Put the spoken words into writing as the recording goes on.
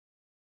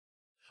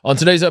On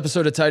today's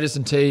episode of Titus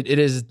and Tate, it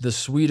is the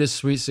sweetest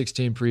Sweet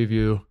 16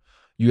 preview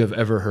you have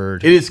ever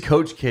heard. It is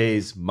Coach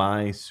K's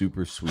My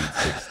Super Sweet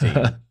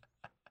 16.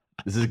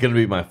 This is going to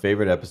be my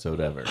favorite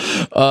episode ever.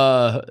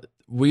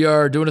 We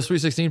are doing a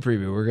Sweet 16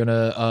 preview. We're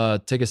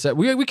gonna take a set.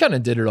 We kind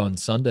of did it on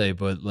Sunday,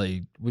 but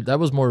that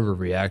was more of a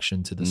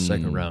reaction to the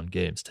second round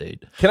games.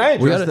 Tate, can I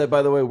address that?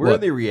 By the way, we're in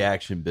the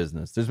reaction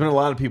business. There's been a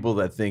lot of people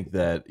that think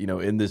that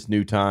in this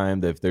new time,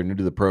 that if they're new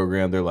to the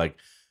program, they're like,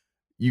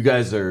 you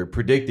guys are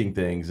predicting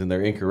things and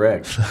they're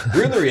incorrect.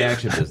 We're in the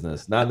reaction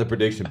business, not in the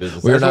prediction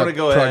business. We're not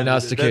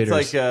prognosticators.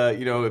 That's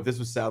like, if this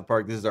was South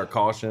Park, this is our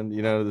caution.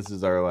 This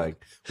is our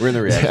we're in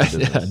the reaction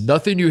business. Yeah,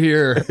 nothing you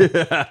hear.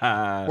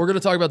 We're going to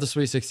talk about the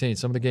Sweet 16.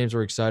 Some of the games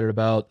we're excited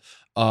about.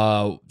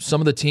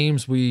 Some of the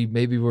teams we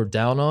maybe were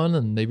down on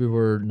and maybe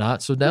we're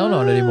not so down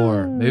on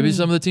anymore. Maybe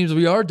some of the teams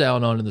we are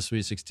down on in the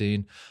Sweet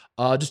 16.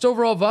 Just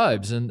overall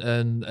vibes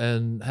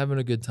and having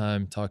a good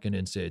time talking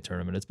NCAA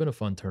tournament. It's been a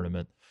fun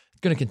tournament.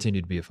 Going to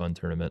continue to be a fun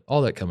tournament.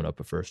 All that coming up,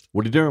 but first.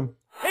 Woody Durham.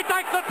 He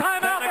takes the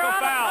timeout. Technical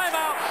foul.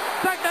 Timeout.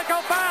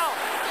 Technical foul.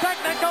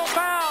 Technical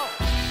foul.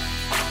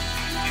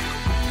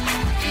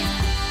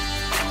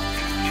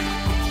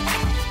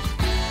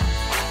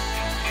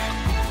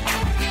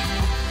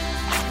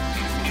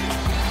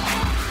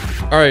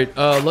 All right,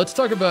 let's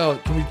talk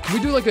about, can we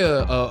do like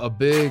a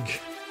big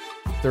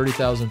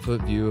 30,000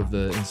 foot view of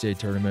the NCAA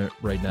tournament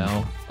right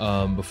now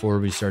before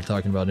we start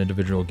talking about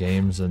individual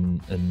games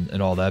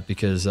and all that,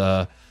 because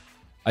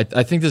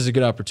I think this is a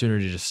good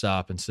opportunity to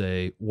stop and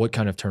say, what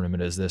kind of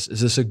tournament is this?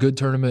 Is this a good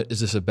tournament? Is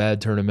this a bad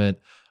tournament?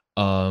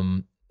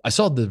 I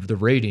saw the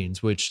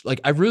ratings, which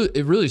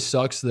it really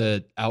sucks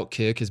that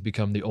Outkick has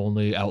become the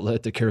only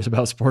outlet that cares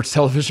about sports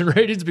television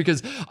ratings,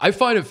 because I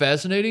find it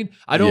fascinating.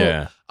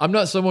 I'm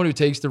not someone who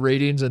takes the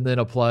ratings and then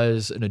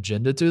applies an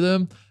agenda to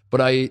them. But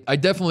I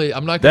definitely,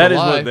 I'm not going to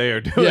lie. That is what they are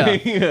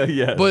doing. Yeah.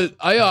 Yes. But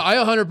I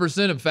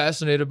 100% am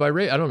fascinated by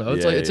rate. I don't know.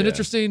 It's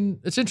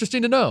interesting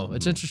to know.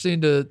 It's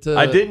interesting to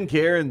I didn't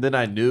care, and then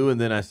I knew, and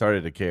then I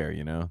started to care,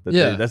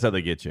 That's how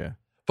they get you.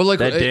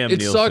 But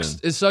it sucks.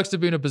 It sucks to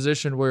be in a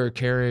position where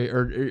caring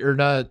or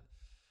not.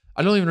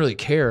 I don't even really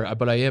care,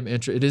 but I am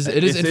interested.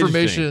 It is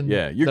information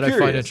that curious. I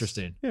find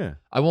interesting. Yeah.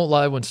 I won't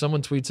lie. When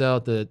someone tweets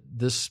out that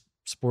this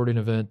sporting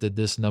event did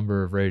this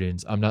number of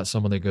ratings, I'm not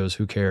someone that goes,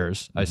 "Who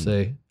cares?" I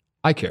say,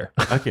 I care.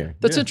 I care.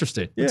 That's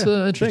interesting. Yeah. It's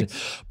interesting.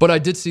 Thanks. But I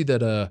did see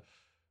that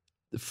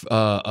this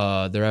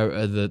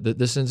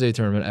NCAA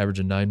tournament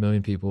averaging 9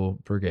 million people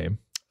per game.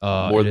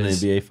 More than the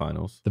NBA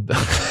Finals.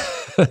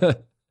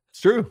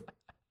 It's true.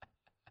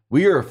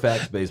 We are a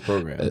facts-based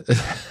program.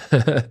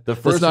 The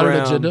first That's not round,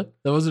 an agenda?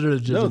 That wasn't an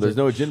agenda. No, there's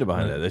no agenda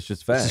behind that. That's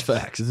just facts.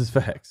 This is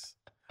facts.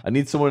 I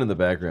need someone in the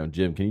background.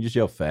 Jim, can you just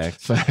yell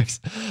facts?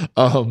 Facts.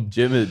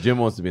 Jim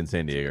wants to be in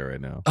San Diego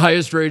right now.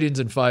 Highest ratings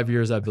in 5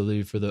 years, I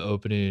believe, for the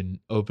opening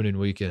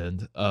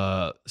weekend.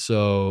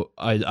 So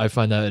I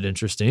find that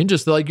interesting.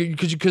 Just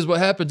because what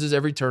happens is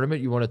every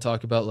tournament you want to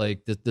talk about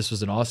this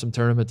was an awesome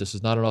tournament. This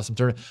is not an awesome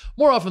tournament.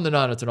 More often than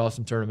not, it's an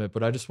awesome tournament.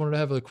 But I just wanted to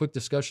have a quick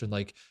discussion.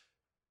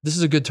 This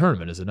is a good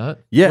tournament, is it not?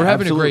 Yeah, we're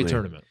having absolutely. a great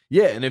tournament.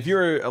 Yeah, and if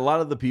you're a lot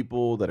of the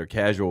people that are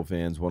casual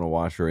fans want to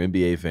watch, or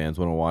NBA fans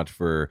want to watch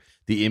for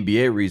the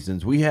NBA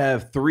reasons, we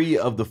have 3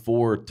 of the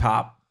 4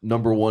 top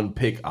number 1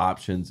 pick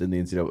options in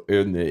the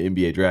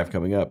NBA draft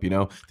coming up.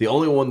 The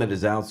only one that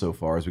is out so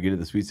far as we get to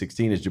the Sweet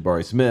 16 is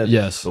Jabari Smith.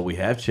 Yes, but we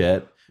have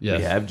Chet. Yes.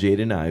 We have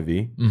Jaden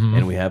Ivey,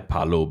 and we have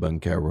Paolo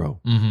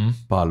Banchero.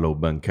 Paolo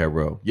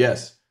Banchero.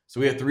 Yes. So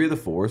we have 3 of the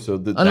 4. So I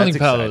don't think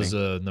Paolo's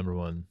number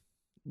 1.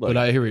 But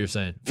I hear what you're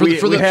saying. For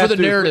the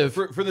narrative.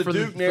 For the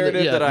Duke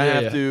narrative that I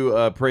have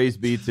to praise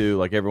be to,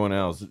 like everyone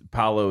else,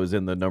 Paolo is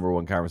in the number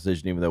 1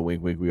 conversation, even though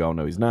wink, wink, we all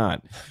know he's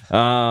not.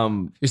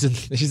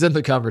 He's in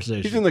the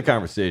conversation. He's in the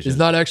conversation. He's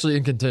not actually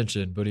in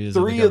contention, but he is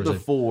 3 of the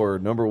 4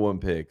 number 1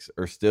 picks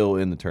are still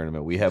in the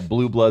tournament. We have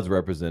Blue Bloods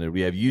represented.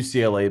 We have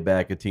UCLA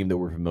back, a team that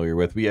we're familiar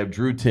with. We have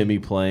Drew Timme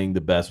playing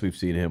the best we've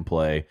seen him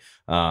play,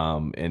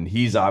 and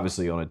he's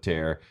obviously on a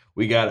tear.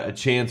 We got a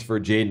chance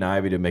for Jaden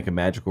Ivey to make a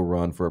magical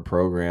run for a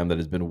program that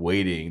has been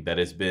waiting, that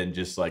has been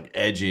just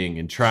edging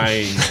and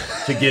trying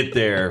to get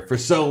there for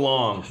so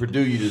long.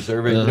 Purdue, you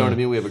deserve it. You know what I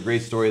mean? We have a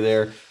great story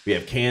there. We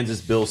have Kansas,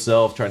 Bill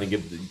Self trying to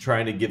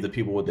give the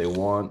people what they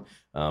want.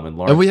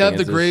 And we have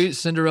the great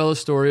Cinderella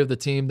story of the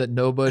team that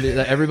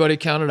everybody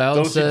counted out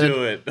and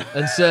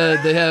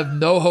said they have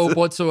no hope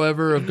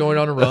whatsoever of going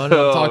on a run.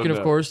 I'm talking,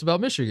 of course,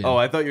 about Michigan. Oh,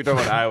 I thought you were talking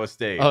about Iowa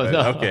State.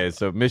 Okay,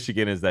 so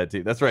Michigan is that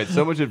team. That's right.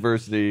 So much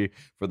adversity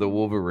for the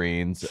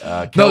Wolverines.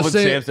 Kelvin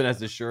Sampson has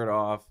his shirt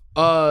off.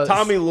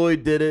 Tommy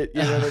Lloyd did it.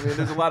 You know what I mean?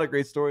 There's a lot of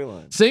great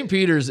storylines. St.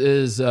 Peter's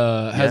has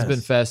been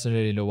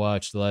fascinating to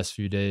watch the last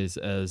few days,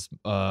 as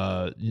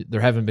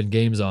there haven't been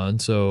games on.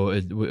 So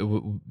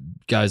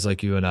guys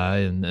like you and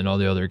I and all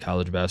the other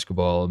college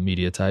basketball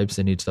media types,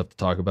 they need stuff to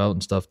talk about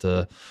and stuff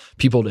to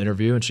people to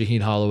interview. And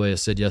Shaheen Holloway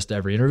has said yes to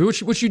every interview,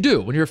 which you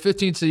do. When you're a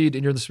 15 seed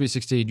and you're in the Sweet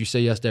 16, you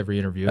say yes to every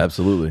interview.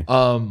 Absolutely.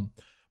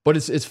 But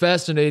it's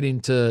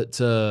fascinating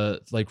to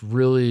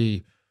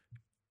really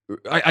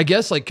I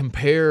guess like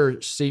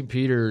compare St.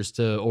 Peter's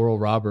to Oral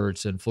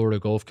Roberts and Florida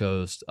Gulf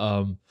Coast,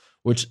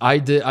 which I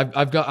did.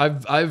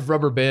 I've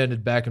rubber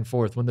banded back and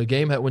forth when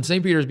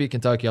St. Peter's beat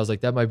Kentucky. I was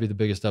like, that might be the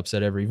biggest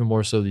upset ever, even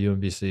more so the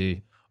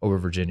UMBC over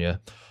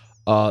Virginia.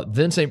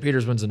 Then St.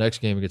 Peter's wins the next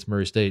game against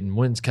Murray State and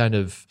wins kind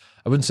of,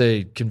 I wouldn't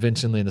say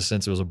convincingly in the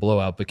sense it was a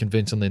blowout, but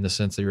convincingly in the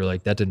sense that you're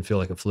like, that didn't feel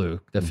like a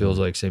fluke. That feels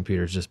like St.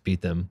 Peter's just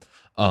beat them.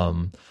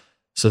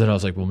 So then I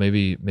was like, well,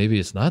 maybe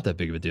it's not that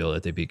big of a deal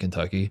that they beat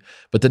Kentucky.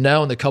 But then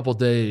now in the couple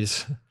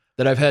days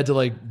that I've had to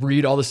like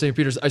read all the St.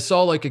 Peter's, I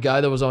saw like a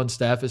guy that was on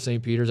staff at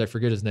St. Peter's. I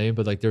forget his name,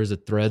 but like there was a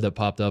thread that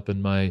popped up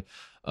in my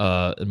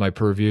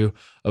purview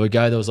of a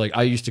guy that was like,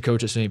 I used to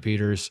coach at St.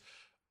 Peter's.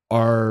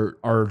 Our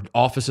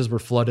offices were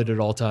flooded at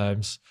all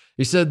times.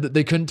 He said that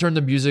they couldn't turn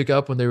the music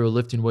up when they were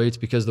lifting weights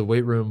because the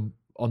weight room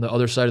on the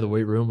other side of the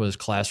weight room was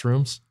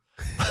classrooms.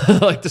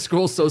 Like the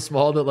school's so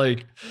small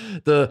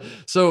that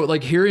so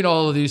hearing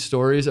all of these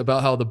stories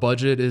about how the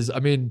budget is, I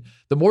mean,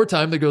 the more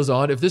time that goes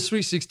on, if this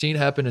Sweet 16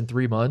 happened in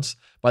 3 months,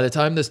 by the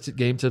time this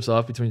game tips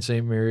off between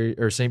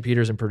St.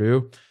 Peter's and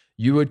Purdue,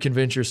 you would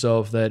convince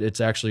yourself that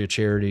it's actually a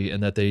charity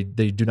and that they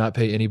do not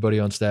pay anybody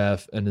on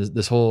staff, and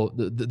this whole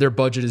their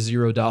budget is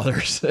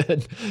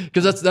 $0.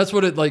 Because that's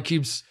what it like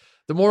keeps.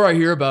 The more I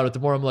hear about it, the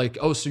more I'm like,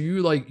 oh, so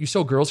you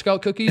sell Girl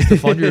Scout cookies to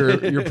fund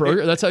your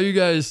program? That's how you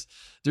guys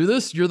do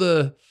this? You're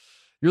the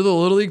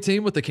Little League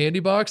team with the candy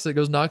box that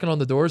goes knocking on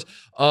the doors.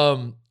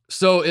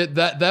 So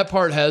that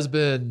part has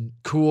been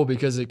cool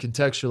because it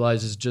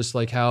contextualizes just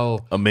like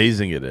how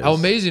amazing it is. How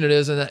amazing it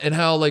is, and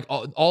how like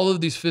all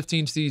of these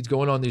 15 seeds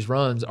going on these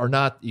runs are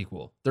not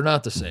equal. They're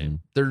not the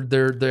same.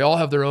 They all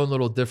have their own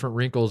little different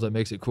wrinkles that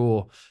makes it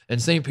cool. And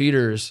St.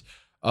 Peter's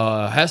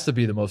has to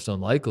be the most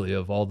unlikely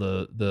of all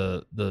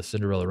the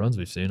Cinderella runs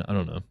we've seen. I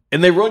don't know.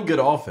 And they run good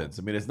offense.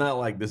 I mean, it's not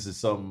like this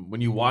is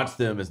when you watch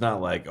them, it's not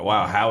like,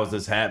 wow, how is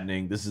this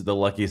happening? This is the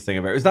luckiest thing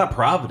I've ever. It's not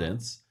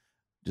Providence.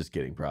 Just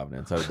kidding,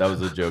 Providence. That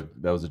was a joke.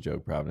 That was a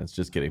joke, Providence.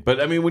 Just kidding. But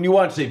I mean, when you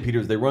watch St.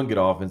 Peter's, they run good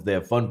offense. They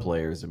have fun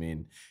players. I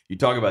mean, you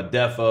talk about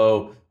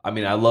Defo. I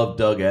mean, I love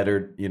Doug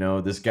Eddard. You know,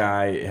 this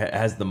guy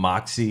has the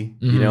moxie.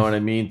 You know what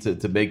I mean,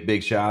 to make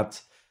big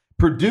shots.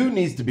 Purdue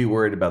needs to be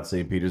worried about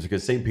St. Peter's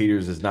because St.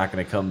 Peter's is not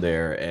going to come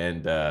there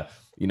and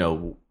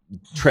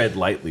tread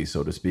lightly,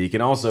 so to speak.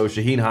 And also,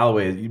 Shaheen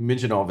Holloway, you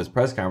mentioned all of his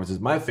press conferences.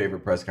 My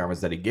favorite press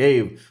conference that he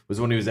gave was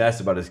when he was asked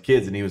about his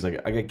kids, and he was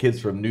like, I got kids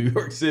from New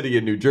York City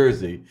and New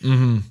Jersey.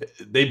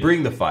 They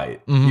bring the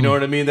fight. You know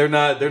what I mean? They're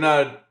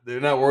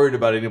not worried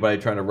about anybody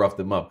trying to rough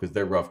them up because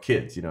they're rough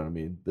kids. You know what I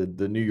mean?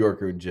 The New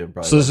Yorker and Jim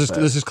probably. So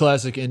this is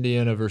classic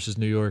Indiana versus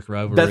New York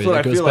rivalry. That's what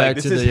I feel like.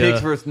 This is Hicks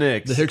versus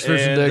Knicks. The Hicks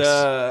versus Knicks.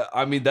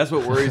 I mean, that's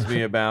what worries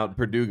me about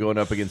Purdue going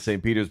up against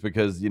St. Peter's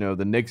because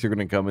the Knicks are going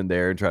to come in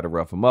there and try to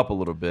rough them up a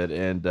little bit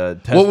and test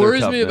what their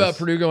worries toughness. me about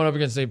Purdue going up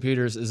against St.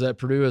 Peter's is that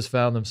Purdue has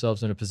found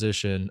themselves in a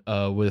position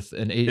with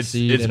an 8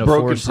 seed and a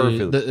 4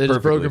 seed. It's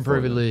broken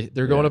perfectly.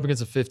 They're going up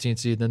against a 15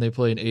 seed, then they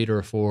play an 8 or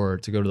a 4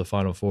 to go to the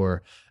Final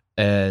Four,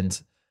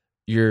 and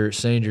you're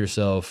saying to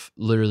yourself,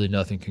 literally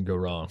nothing can go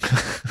wrong.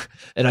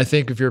 And I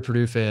think if you're a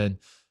Purdue fan,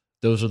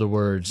 those are the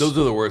words. Those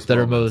are the worst that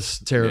moments. are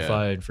most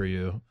terrifying for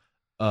you,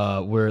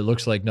 where it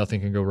looks like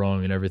nothing can go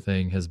wrong and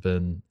everything has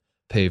been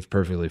paved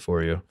perfectly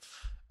for you.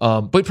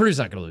 But Purdue's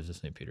not going to lose to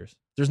St. Peter's.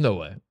 There's no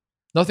way.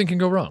 Nothing can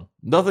go wrong.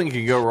 Nothing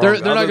can go wrong. They're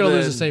not going to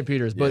lose to St.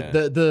 Peter's, but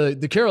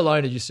the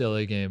Carolina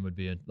UCLA game would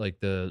be like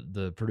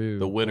the Purdue,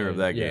 the winner of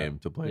that game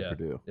to play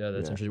Purdue. Yeah,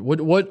 that's interesting.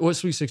 What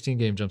Sweet 16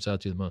 game jumps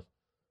out to you the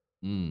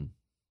most?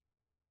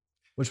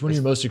 Which one are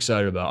you most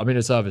excited about? I mean,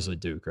 it's obviously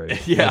Duke,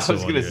 right? Yeah, I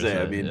was going to say.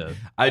 I mean,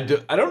 I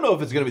don't know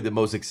if it's going to be the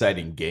most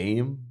exciting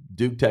game,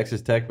 Duke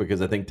Texas Tech,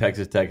 because I think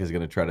Texas Tech is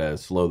going to try to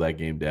slow that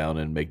game down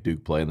and make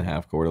Duke play in the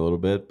half court a little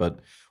bit. But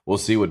we'll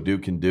see what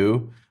Duke can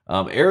do.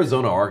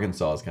 Arizona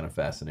Arkansas is kind of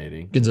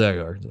fascinating.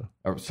 Gonzaga Arkansas.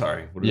 Oh,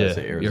 sorry, what did I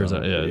say?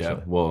 Arizona. Yeah.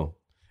 Well,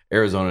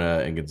 Arizona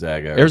and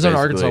Gonzaga. Arizona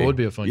Arkansas would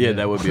be a fun game. Yeah,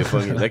 that would be a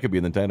fun game. That could be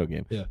a Nintendo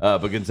game. Yeah.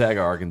 But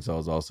Gonzaga Arkansas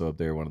is also up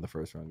there, one of the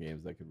first round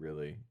games that could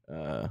really.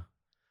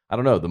 I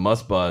don't know, the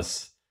must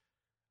bus.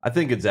 I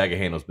think Gonzaga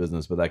handles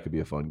business, but that could be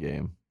a fun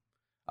game.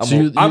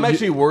 I'm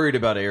actually worried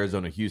about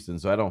Arizona Houston,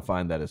 so I don't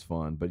find that as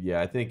fun. But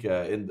yeah, I think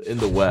in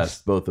the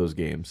West, both those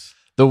games.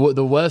 The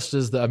West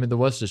is the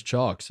West is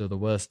chalk, so the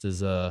West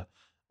is in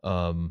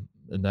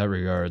that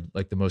regard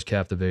like the most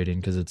captivating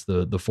because it's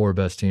the 4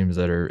 best teams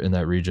that are in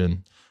that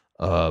region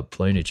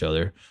playing each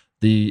other.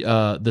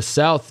 The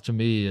South to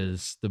me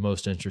is the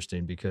most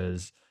interesting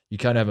because you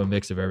kind of have a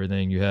mix of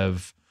everything. You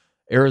have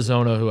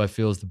Arizona, who I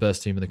feel is the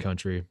best team in the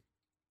country,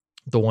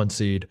 the 1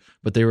 seed,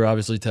 but they were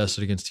obviously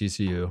tested against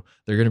TCU.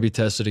 They're going to be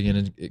tested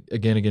again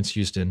against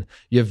Houston.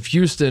 You have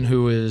Houston,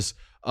 who is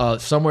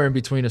somewhere in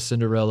between a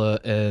Cinderella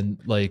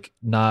and like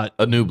not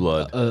a new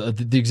blood,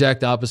 the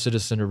exact opposite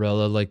of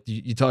Cinderella. Like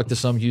you talk to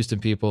some Houston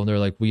people and they're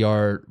like,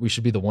 we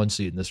should be the 1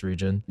 seed in this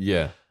region.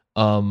 Yeah.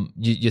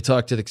 You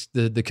talk to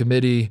the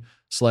committee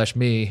 /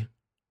 me.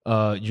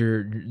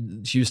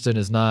 Houston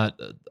is not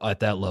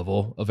at that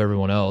level of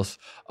everyone else.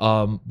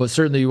 But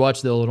certainly you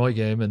watch the Illinois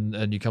game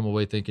and you come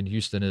away thinking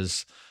Houston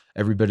is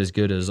every bit as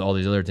good as all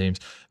these other teams.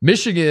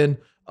 Michigan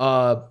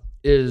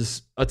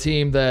is a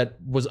team that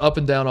was up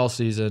and down all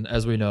season,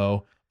 as we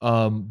know,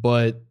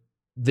 but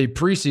the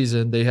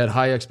preseason they had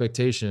high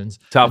expectations.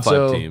 Top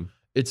 5 team.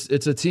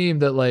 It's a team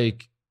that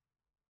like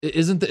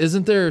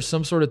isn't there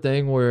some sort of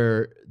thing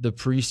where the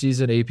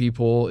preseason AP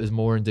poll is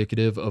more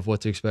indicative of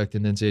what to expect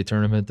in the NCAA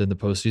tournament than the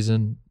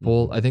postseason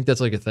poll? I think that's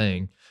like a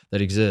thing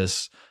that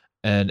exists,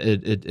 and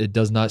it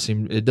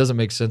doesn't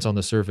make sense on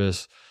the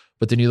surface.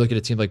 But then you look at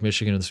a team like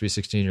Michigan in the Sweet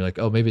 16, you're like,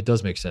 oh, maybe it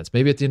does make sense.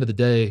 Maybe at the end of the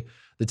day,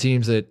 the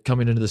teams that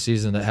coming into the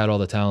season that had all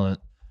the talent,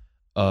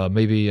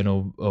 maybe in a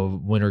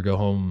win or go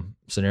home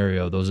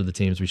scenario, those are the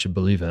teams we should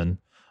believe in.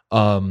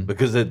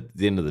 Because at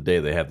the end of the day,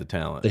 they have the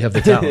talent. They have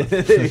the talent.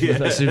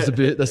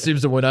 that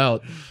seems to win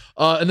out.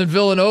 And then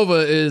Villanova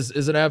is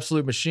an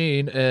absolute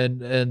machine,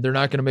 and they're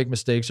not going to make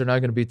mistakes. They're not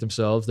going to beat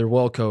themselves. They're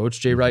well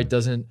coached. Jay Wright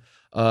doesn't.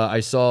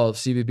 I saw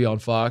CBB on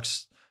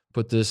Fox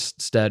put this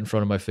stat in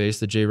front of my face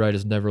that Jay Wright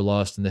has never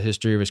lost in the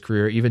history of his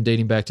career, even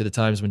dating back to the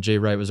times when Jay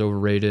Wright was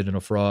overrated and a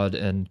fraud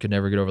and could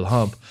never get over the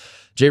hump.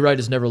 Jay Wright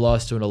has never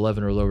lost to an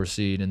 11 or lower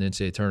seed in the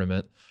NCAA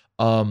tournament.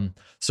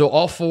 So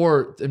all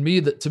four, to me,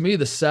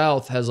 the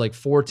South has like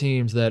 4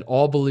 teams that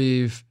all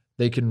believe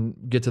they can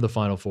get to the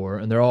Final Four,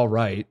 and they're all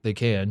right. They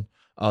can.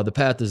 The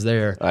path is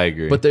there. I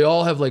agree. But they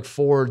all have like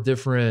 4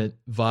 different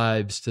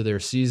vibes to their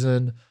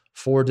season,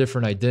 4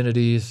 different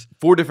identities,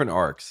 4 different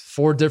arcs.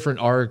 4 different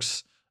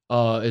arcs.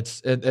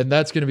 And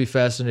that's going to be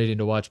fascinating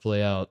to watch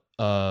play out.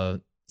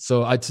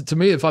 So to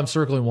me, if I'm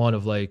circling one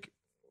of like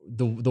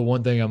the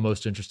one thing I'm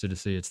most interested to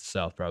see, it's the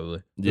South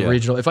probably. The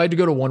regional. If I had to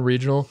go to one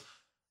regional,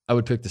 I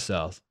would pick the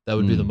South. That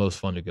would be the most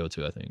fun to go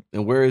to, I think.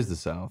 And where is the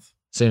South?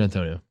 San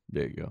Antonio.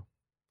 There you go.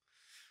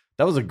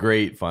 That was a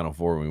great Final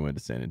Four when we went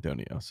to San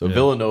Antonio. So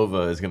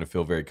Villanova is going to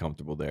feel very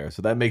comfortable there.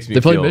 So that makes me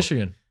They played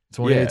Michigan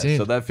 2018.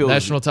 So that feels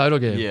national title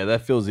game. Yeah,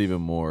 that feels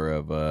even more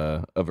of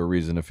a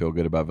reason to feel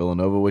good about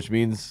Villanova, which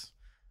means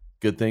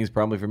good things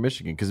probably for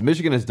Michigan, because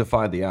Michigan has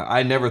defied the.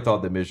 I never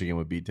thought that Michigan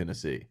would beat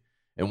Tennessee.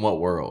 In what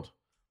world?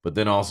 But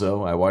then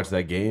also, I watched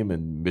that game,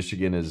 and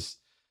Michigan is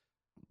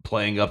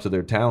playing up to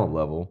their talent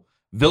level.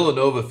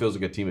 Villanova feels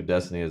like a team of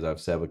destiny, as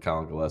I've said with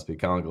Colin Gillespie.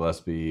 Colin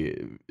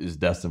Gillespie is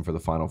destined for the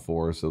Final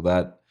Four, so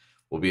that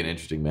will be an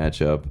interesting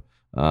matchup.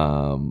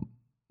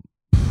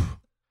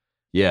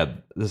 Yeah,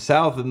 the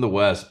South and the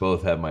West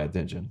both have my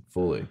attention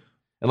fully.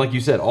 And like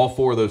you said, all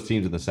 4 of those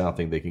teams in the South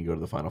think they can go to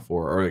the Final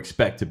Four or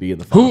expect to be in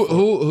the Final Four.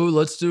 Who?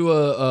 Let's do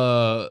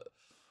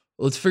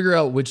let's figure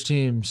out which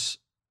teams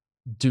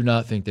do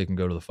not think they can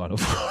go to the Final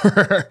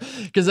Four,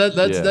 because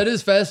that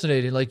is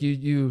fascinating. Like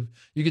you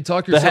could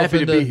talk yourself the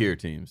happy into to be here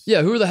teams.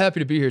 Yeah, who are the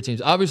happy to be here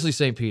teams? Obviously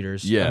St.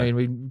 Peter's. Yeah, I mean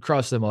we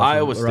crossed them off.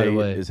 Iowa right State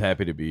away. is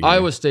happy to be here.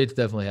 Iowa State's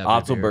definitely happy.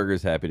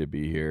 Otzelberger's happy to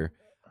be here.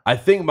 I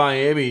think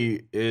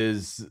Miami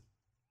is.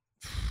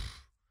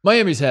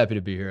 Miami's happy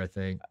to be here.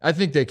 I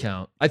think they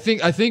count. I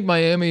think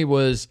Miami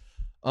was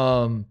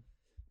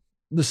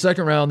the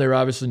second round. They were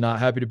obviously not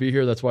happy to be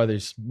here. That's why they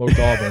smoked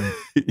Auburn.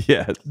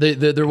 Yeah,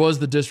 there was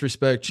the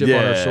disrespect chip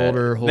on our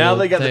shoulder. Now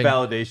they got thing. the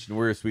validation.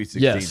 We're a Sweet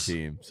 16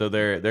 team, so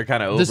they're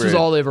kind of over. This is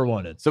all they ever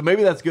wanted. So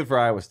maybe that's good for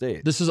Iowa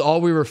State. This is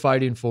all we were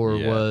fighting for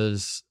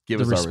was Give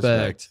the us our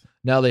respect.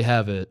 Now they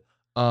have it.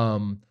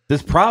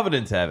 Does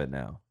Providence have it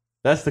now?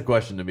 That's the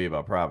question to me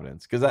about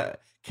Providence, because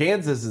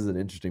Kansas is an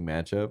interesting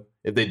matchup.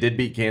 If they did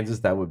beat Kansas,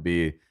 that would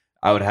be.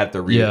 I would have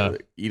to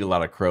eat a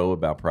lot of crow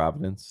about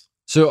Providence.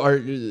 So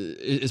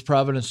is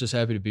Providence just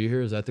happy to be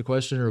here? Is that the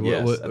question, or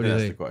yes, what do you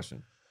think? The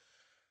question.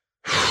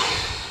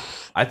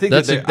 I think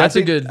that's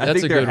a good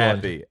they're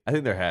happy. one. I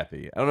think they're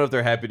happy. I don't know if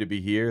they're happy to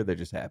be here. They're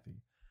just happy.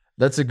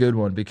 That's a good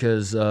one,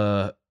 because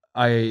they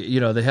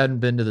hadn't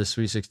been to the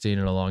Sweet 16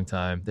 in a long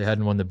time. They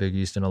hadn't won the Big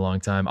East in a long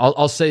time.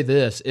 I'll say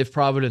this: if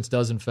Providence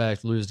does in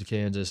fact lose to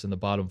Kansas and the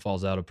bottom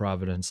falls out of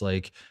Providence,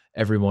 like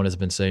everyone has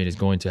been saying is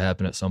going to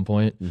happen at some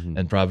point,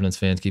 and Providence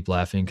fans keep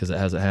laughing because it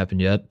hasn't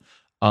happened yet.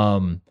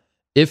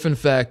 If in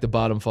fact the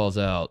bottom falls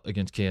out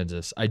against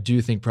Kansas, I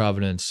do think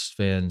Providence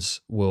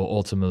fans will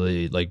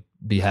ultimately like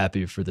be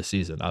happy for the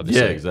season.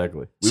 Obviously, yeah,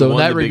 exactly. So in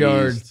that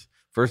regard,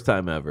 first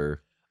time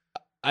ever.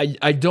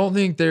 I don't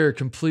think they're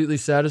completely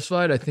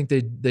satisfied. I think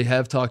they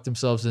have talked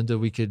themselves into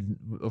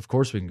of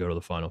course we can go to the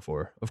Final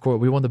Four. Of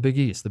course, we won the Big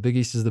East. The Big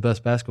East is the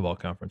best basketball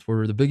conference.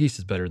 The Big East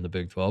is better than the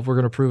Big 12. We're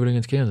going to prove it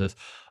against Kansas.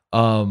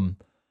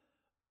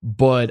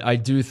 But I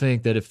do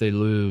think that if they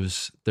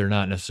lose, they're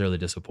not necessarily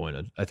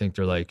disappointed. I think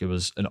they're like, it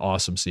was an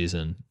awesome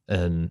season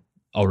and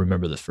I'll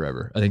remember this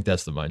forever. I think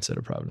that's the mindset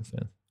of Providence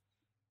fans.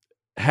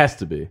 Has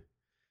to be.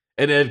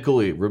 And Ed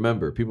Cooley,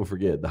 remember, people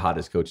forget, the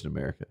hottest coach in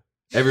America.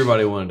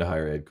 Everybody wanted to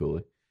hire Ed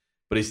Cooley,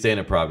 but he's staying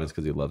at Providence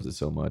because he loves it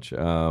so much.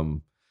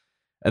 And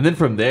then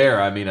from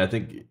there, I mean, I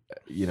think,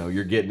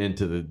 you're getting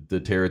into the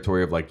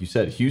territory of, like you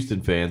said,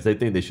 Houston fans. They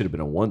think they should have been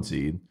a 1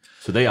 seed.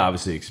 So they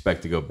obviously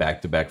expect to go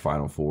back-to-back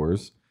Final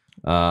Fours.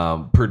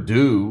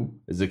 Purdue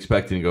is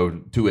expecting to go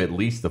to at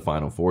least the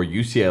Final Four.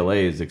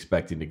 UCLA is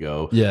expecting to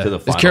go to the Final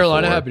Four. Is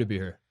Carolina happy to be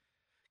here?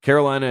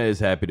 Carolina is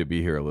happy to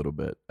be here a little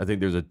bit. I think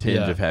there's a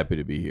tinge of happy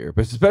to be here,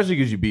 but especially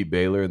because you beat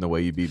Baylor and the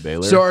way you beat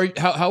Baylor. So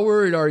how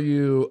worried are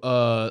you?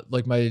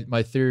 Like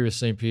my theory with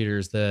St.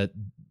 Peter's that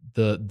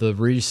the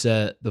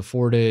reset, the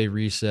 4-day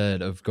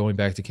reset of going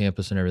back to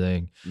campus and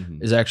everything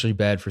is actually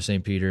bad for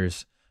St.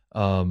 Peter's.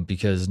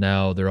 Because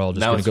now they're all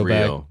just going to go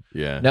back.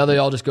 Yeah. Now they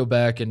all just go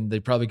back, and they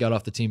probably got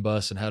off the team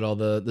bus and had all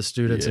the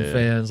students and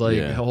fans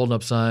holding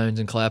up signs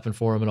and clapping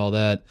for them and all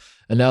that.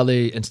 And now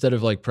they, instead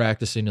of like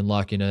practicing and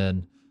locking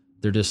in,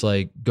 they're just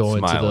like going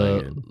Smiling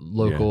to the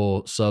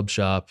local sub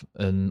shop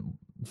and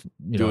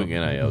doing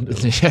NIL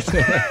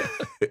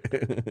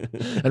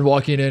and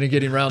walking in and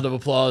getting round of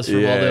applause from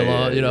all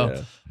day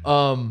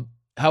long.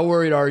 How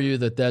worried are you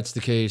that that's the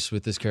case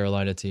with this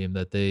Carolina team?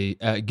 That they,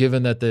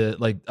 given that the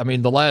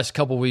last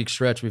couple weeks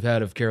stretch we've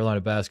had of Carolina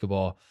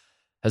basketball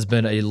has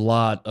been a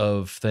lot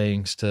of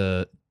things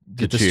to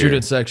get the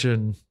student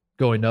section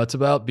going nuts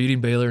about,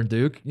 beating Baylor and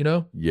Duke,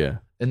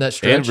 in that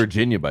stretch, and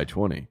Virginia by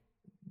 20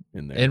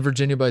 in there, and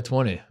Virginia by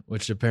 20,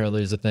 which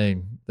apparently is a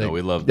thing that,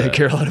 we love that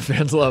Carolina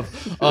fans love.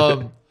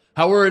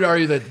 How worried are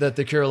you that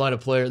the Carolina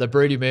player, that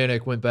Brady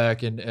Manick went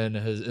back and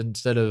has,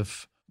 instead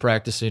of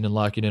practicing and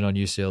locking in on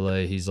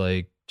UCLA, he's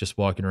like just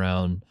walking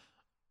around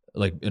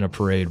like in a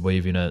parade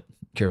waving at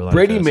Carolina.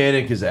 Brady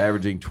Manick is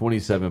averaging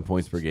 27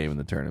 points per game in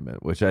the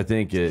tournament, which I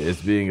think is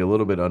being a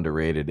little bit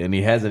underrated, and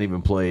he hasn't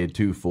even played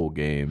 2 full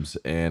games.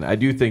 And I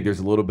do think there's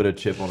a little bit of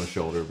chip on his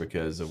shoulder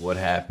because of what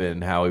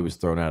happened, how he was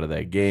thrown out of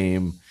that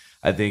game.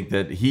 I think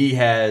that he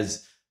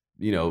has,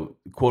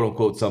 quote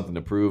unquote, something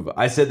to prove.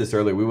 I said this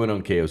earlier. We went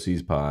on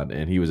KOC's pod,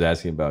 and he was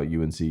asking about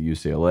UNC,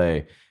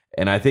 UCLA.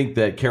 And I think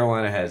that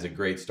Carolina has a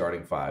great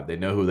starting 5. They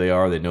know who they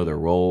are. They know their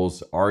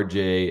roles.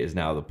 RJ is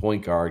now the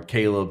point guard.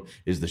 Caleb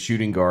is the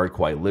shooting guard,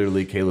 quite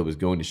literally. Caleb is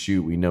going to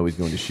shoot. We know he's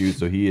going to shoot,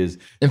 so he is...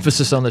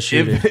 Emphasis on the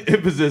shooting.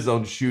 Emphasis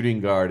on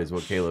shooting guard is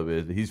what Caleb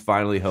is. He's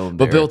finally home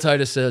there. But Bill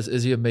Titus says,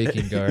 is he a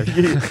making guard?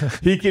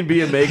 he can be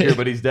a maker,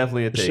 but he's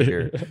definitely a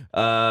taker.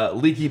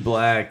 Leaky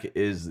Black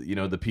is,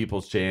 the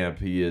people's champ.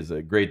 He is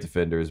a great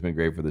defender. Has been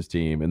great for this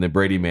team. And then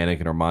Brady Manick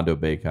and Armando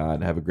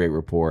Bacot have a great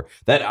rapport.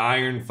 That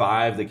Iron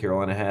 5 that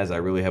Carolina has, I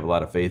really have a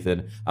lot of faith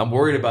in. I'm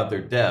worried about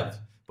their depth,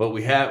 but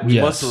we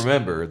must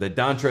remember that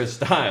Dontrez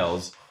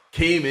Styles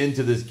came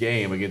into this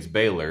game against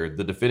Baylor,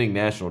 the defending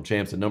national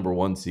champs, the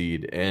 #1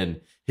 seed,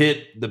 and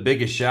hit the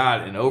biggest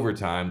shot in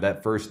overtime,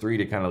 that first 3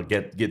 to kind of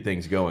get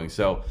things going.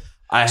 So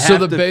I have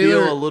to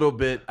feel a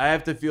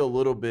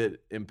little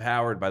bit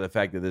empowered by the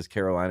fact that this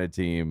Carolina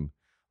team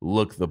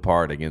look the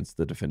part against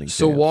the defending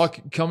champs.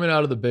 Coming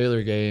out of the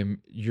Baylor game,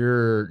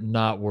 you're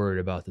not worried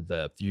about the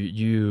depth.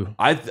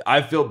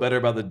 I feel better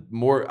about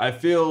I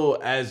feel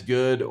as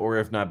good, or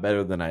if not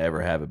better, than I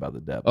ever have about the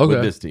depth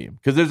with this team.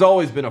 Because there's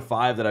always been a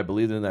 5 that I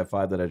believed in, that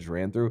 5 that I just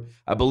ran through.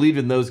 I believed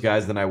in those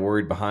guys, then I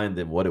worried behind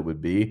them what it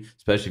would be,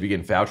 especially if you get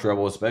in foul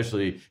trouble,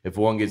 especially if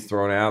one gets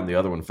thrown out and the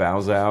other one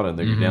fouls out and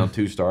they're down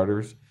 2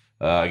 starters.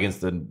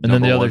 Against and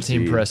then the other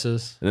team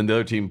presses. And then the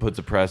other team puts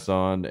a press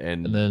on,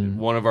 and then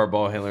one of our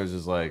ball handlers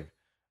is like,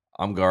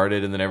 I'm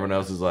guarded, and then everyone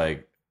else is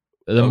like,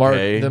 then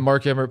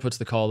Mark Emmert puts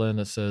the call in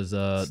that says,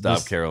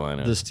 stop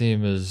Carolina. This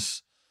team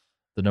is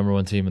the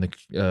 #1 team in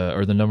the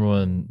or the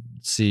 #1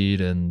 seed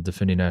and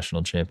defending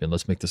national champion.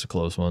 Let's make this a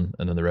close one.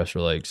 And then the refs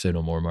are like, say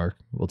no more, Mark.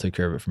 We'll take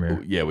care of it from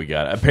here. Yeah, we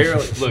got it.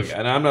 Apparently, look,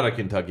 and I'm not a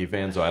Kentucky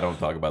fan, so I don't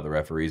talk about the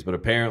referees, but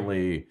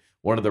apparently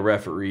one of the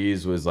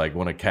referees was like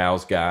one of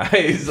Cal's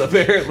guys,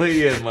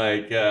 apparently, and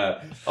like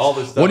all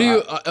this stuff. What do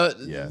you?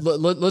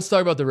 Let's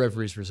talk about the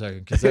referees for a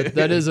second, because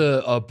that is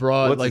a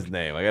broad. What's his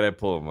name? I gotta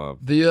pull him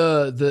up.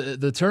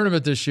 The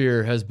tournament this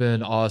year has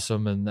been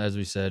awesome, and as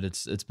we said,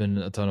 it's been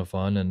a ton of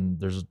fun, and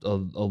there's a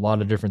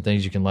lot of different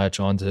things you can latch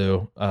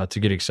onto to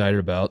get excited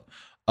about.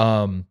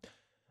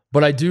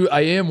 But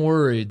I am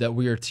worried that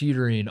we are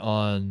teetering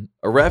on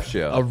a ref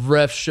show.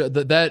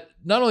 That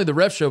not only the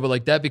ref show, but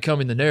like that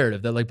becoming the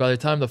narrative. That like by the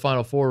time the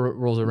Final Four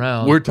rolls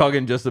around, we're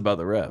talking just about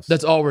the refs.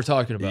 That's all we're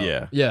talking about.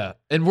 Yeah.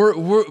 And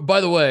we're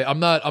by the way, I'm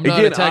not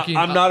attacking.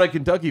 I'm not a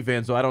Kentucky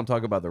fan, so I don't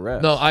talk about the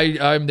refs. No,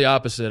 I'm the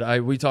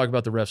opposite. We talk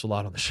about the refs a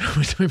lot on the show.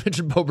 We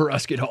mention Bo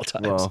Borowski at all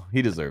times. Well,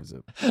 he deserves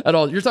it. At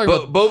all. You're talking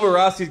about Bo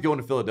Borowski's going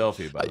to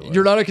Philadelphia. By the way,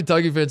 you're not a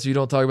Kentucky fan, so you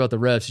don't talk about the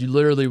refs. You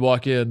literally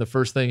walk in. The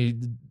first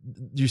thing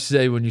you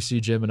say when you see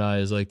Jim and I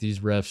is like, these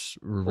refs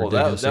were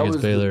ridiculous that against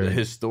was Baylor.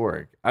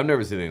 Historic. I've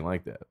never seen anything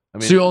like that. I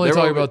mean, so you only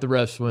talk about the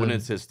refs when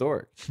it's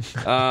historic.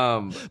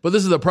 But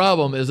this is the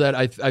problem: is that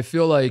I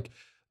feel like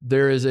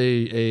there is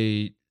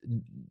a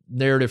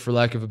narrative, for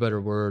lack of a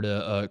better word,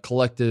 a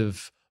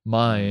collective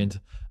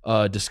mind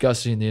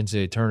discussing the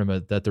NCAA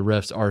tournament that the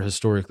refs are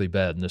historically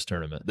bad in this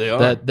tournament. They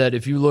are. That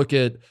if you look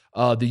at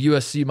the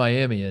USC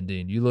Miami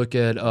ending, you look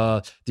at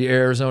the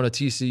Arizona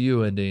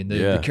TCU ending,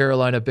 the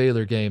Carolina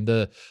Baylor game,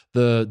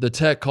 the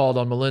tech called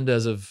on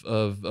Melendez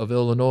of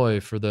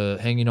Illinois for the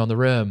hanging on the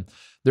rim.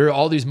 There are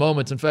all these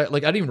moments. In fact,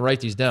 like I didn't even write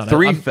these down.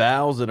 3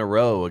 fouls in a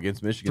row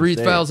against Michigan State.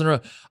 3 fouls in a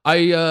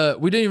row.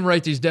 We didn't even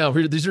write these down.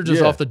 These are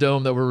just off the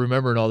dome that we're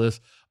remembering all this.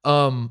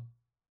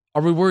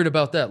 Are we worried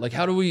about that? Like,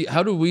 how do we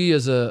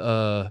as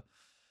a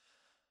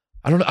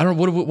I don't.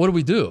 What do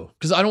we do?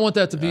 Because I don't want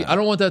that to be. I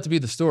don't want that to be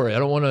the story. I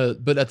don't want to.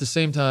 But at the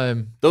same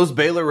time, those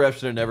Baylor refs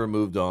should have never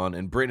moved on.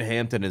 And Brent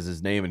Hampton is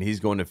his name, and he's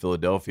going to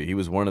Philadelphia. He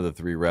was one of the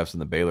 3 refs in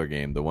the Baylor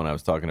game, the one I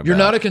was talking about. You're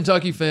not a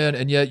Kentucky fan,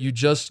 and yet you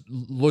just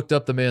looked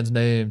up the man's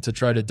name to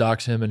try to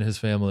dox him and his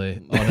family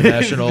on a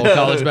national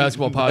college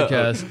basketball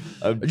podcast.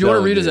 Do you want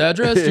to read his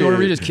address? Do you want to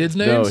read his kids'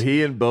 names? No,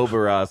 he and Bo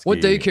Borowski.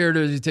 What daycare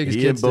does he take his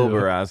kids to? He and Bo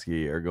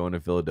Borowski are going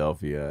to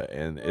Philadelphia,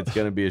 and it's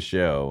going to be a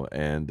show.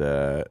 And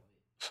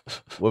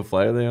what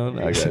flight are they on?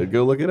 I gotta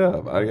go look it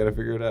up. I gotta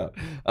figure it out.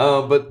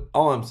 But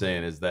all I'm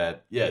saying is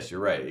that yes, you're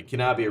right. It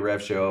cannot be a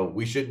ref show.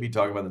 We shouldn't be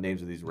talking about the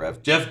names of these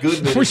refs. Jeff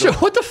Goodman.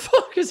 What the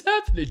fuck is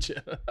happening,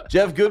 Jeff?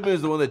 Jeff Goodman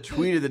is the one that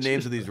tweeted the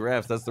names of these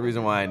refs. That's the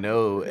reason why I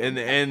know.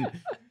 And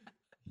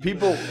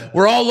people,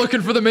 we're all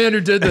looking for the man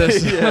who did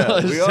this.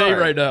 Yeah, we are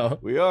right now.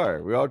 We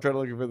are. We're all trying to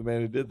look for the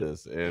man who did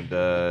this, and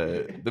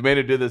the man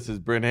who did this is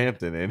Brent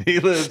Hampton, and he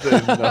lives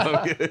in.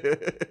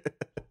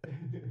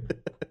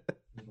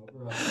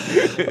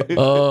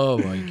 Oh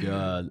my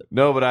god.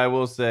 No, but I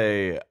will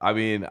say, I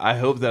mean, I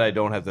hope that I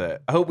don't have to.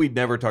 I hope we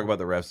never talk about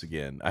the refs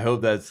again. I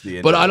hope that's the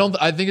end. But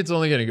I think it's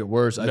only going to get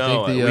worse. I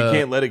think we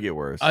can't let it get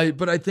worse.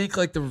 But I think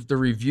like the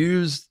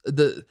reviews,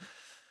 the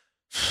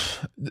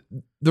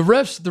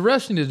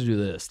refs need to do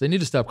this. They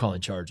need to stop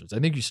calling charges. I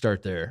think you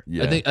start there.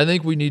 Yeah. I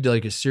think we need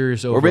like a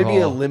serious overhaul. Or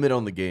maybe a limit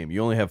on the game.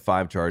 You only have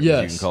 5 charges.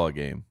 You can call a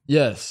game.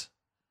 Yes.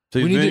 So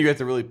then you have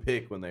to really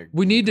pick when they're.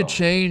 We need to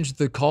change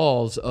the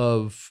calls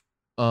of.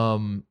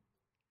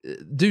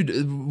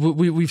 Dude,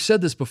 we've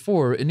said this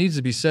before. It needs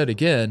to be said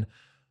again.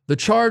 The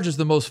charge is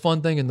the most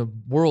fun thing in the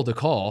world to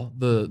call.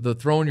 The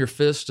throwing your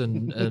fist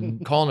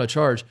and calling a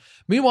charge.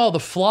 Meanwhile, the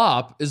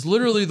flop is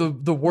literally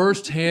the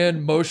worst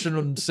hand motion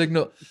and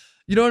signal.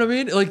 You know what I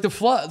mean? Like the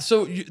flop.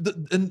 So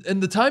and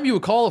the time you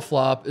would call a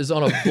flop is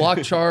on a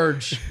block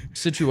charge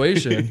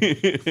situation.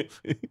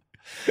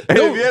 And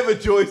if you have a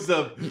choice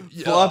of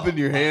flopping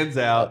your hands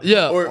out,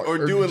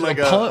 or doing like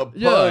a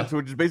punch,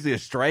 which is basically a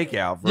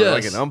strikeout for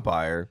like an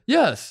umpire.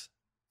 Yes,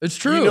 it's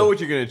true. You know what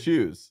you're going to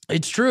choose.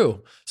 It's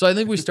true. So I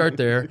think we start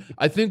there.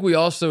 I think we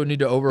also need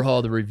to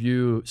overhaul the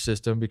review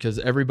system because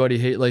everybody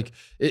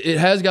it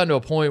has gotten to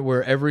a point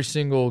where every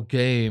single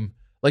game,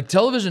 like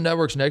television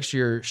networks next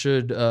year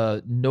should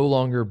no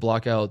longer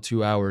block out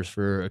 2 hours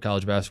for a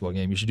college basketball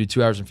game. You should do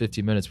 2 hours and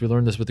 15 minutes. We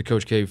learned this with the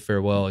Coach K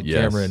farewell and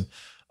Cameron.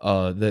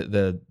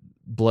 The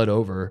bled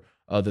over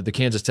the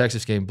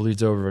Kansas-Texas game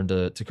bleeds over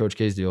into Coach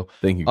K's deal.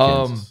 Thank you,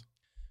 Kansas.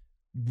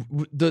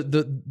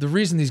 The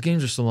reason these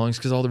games are so long is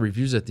because all the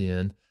reviews at the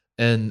end,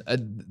 and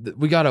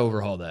we got to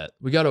overhaul that.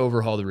 We got to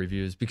overhaul the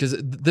reviews because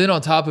then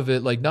on top of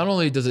it, like not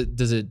only does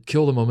it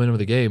kill the momentum of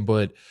the game,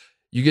 but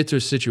you get to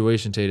a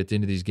situation, Tate, at the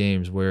end of these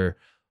games where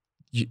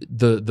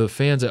the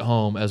fans at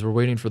home, as we're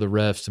waiting for the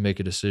refs to make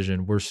a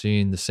decision, we're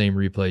seeing the same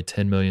replay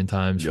 10 million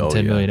times from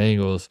 10 million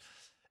angles.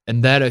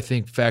 And that I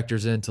think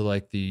factors into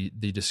like the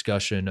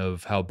discussion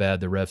of how bad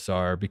the refs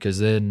are, because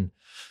then,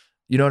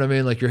 you know what I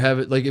mean? Like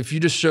if you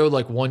just showed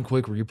like one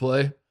quick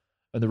replay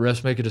and the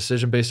refs make a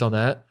decision based on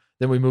that,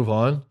 then we move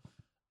on.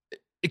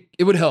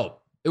 It would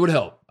help. It would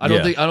help. I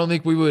don't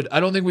think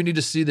we need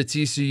to see the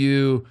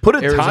TCU put a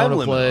Arizona time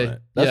limit play. on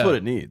it. That's what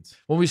it needs.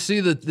 When we see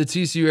the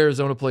TCU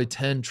Arizona play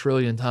 10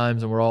 trillion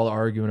times and we're all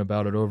arguing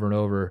about it over and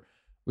over,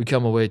 we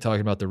come away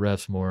talking about the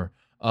refs more.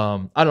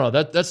 I don't know.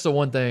 That's the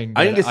one thing.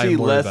 I need to see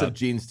less of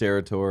Gene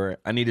Steratore.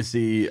 I need to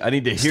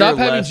hear stop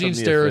having less Gene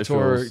from the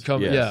Steratore officials.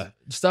 come. Yes. Yeah,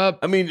 stop.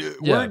 I mean,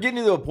 we're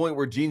getting to a point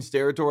where Gene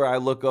Steratore, I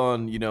look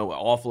on,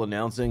 awful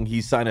announcing.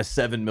 He signed a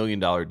 $7 million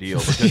deal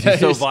because he's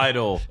so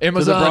vital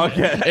Amazon, to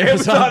the broadcast.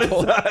 Amazon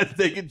is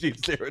taking Gene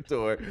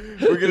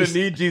Steratore. We're gonna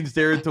need Gene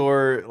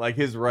Steratore, like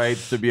his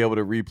rights to be able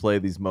to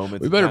replay these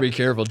moments. We better be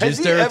careful. Has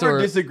he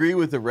ever disagreed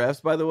with the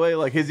refs? By the way,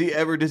 like has he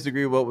ever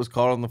disagreed with what was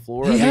called on the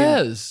floor? He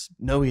has.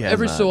 No, he has.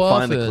 Every not. so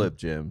often. Find the clip,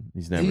 Jim.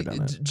 He's never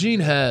done it. Gene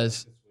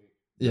has.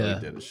 Yeah, no, he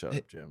did. Shut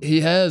up, Jim. He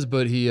has,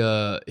 but he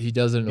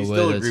doesn't. He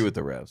still agree with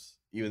the refs,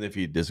 even if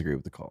he disagree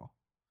with the call.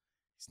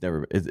 He's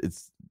never.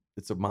 It's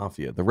a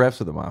mafia. The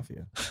refs are the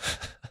mafia.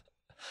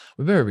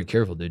 We better be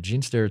careful, dude.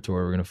 Gene Steratore,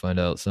 we're gonna find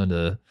out, signed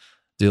a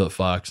deal at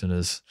Fox, and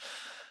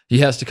he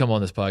has to come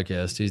on this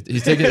podcast.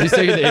 He's taking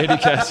the Andy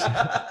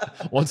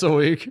Katz once a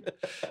week.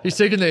 He's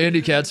taking the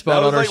Andy Katz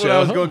spot on our show. When I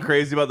was going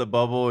crazy about the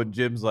bubble, and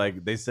Jim's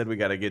like, they said we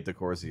got to get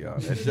DeCourcy on.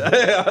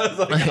 I was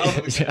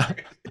like, yeah.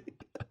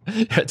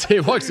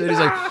 Dave walks in. He's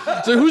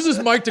like, "So who's this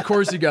Mike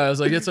DeCourcy guy?" I was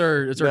like, "It's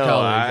our colleague."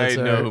 I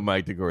know who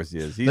Mike DeCourcy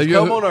is. He's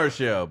come on our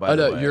show. By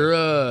the way,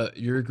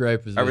 your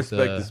gripe is. I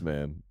respect this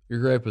man. Your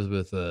gripe is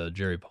with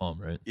Jerry Palm,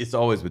 right? It's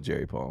always with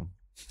Jerry Palm.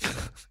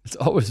 It's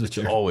always with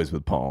Jerry. Always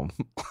with Palm.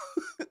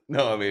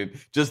 No, I mean,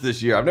 just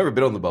this year. I've never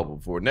been on the bubble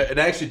before. It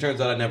actually turns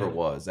out I never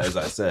was, as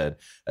I said,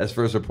 as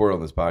first report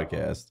on this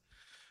podcast.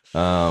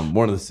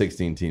 One of the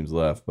 16 teams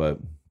left, but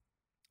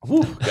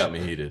got me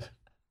heated.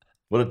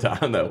 What a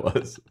time that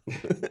was.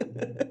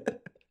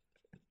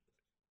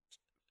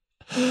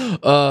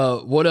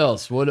 What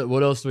else? What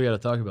else do we got to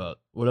talk about?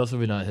 What else have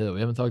we not hit? We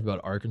haven't talked about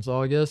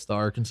Arkansas, I guess. The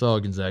Arkansas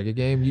Gonzaga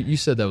game. You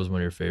said that was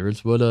one of your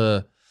favorites. What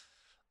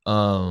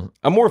Um,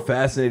 I'm more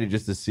fascinated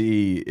just to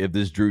see if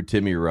this Drew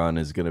Timmy run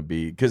is going to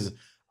be, because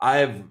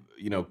I've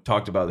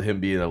talked about him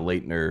being a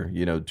Leitner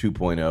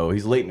 2.0.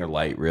 He's Leitner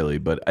light really,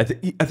 but I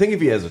think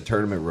if he has a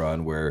tournament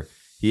run where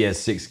he has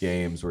 6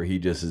 games where he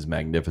just is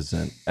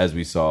magnificent, as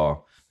we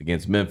saw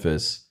against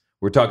Memphis,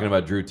 we're talking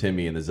about Drew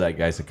Timmy and the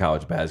zeitgeist of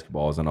college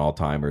basketball as an all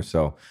timer.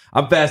 So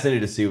I'm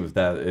fascinated to see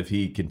if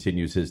he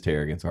continues his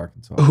tear against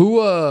Arkansas.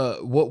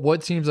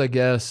 What teams? I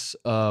guess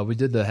we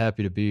did the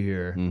happy to be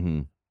here.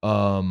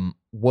 Mm-hmm.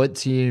 What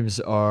teams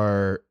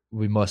are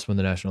we must win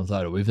the national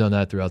title? We've done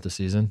that throughout the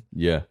season.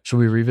 Yeah. Should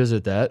we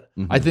revisit that?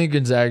 Mm-hmm. I think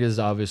Gonzaga is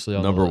obviously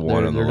on number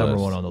one. They're number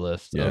one on the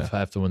list Yeah. of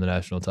have to win the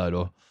national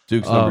title.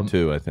 Duke's number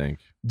 2, I think.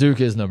 Duke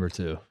is number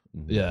 2.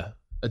 Mm-hmm. Yeah.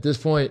 At this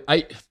point,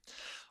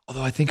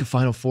 although I think a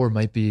Final Four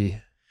might be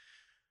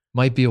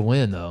a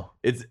win though.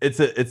 It's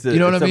You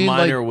know what I mean? a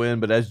minor win,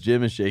 but as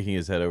Jim is shaking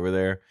his head over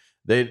there,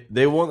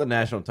 they won the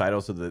national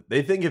title, so that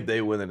they think if they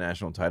win the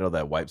national title,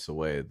 that wipes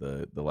away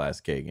the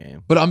last K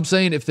game. But I'm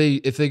saying if they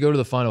go to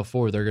the Final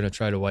Four, they're going to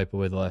try to wipe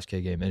away the last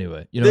K game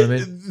anyway. You know what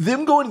I mean?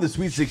 Them going to the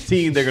Sweet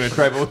 16, they're going to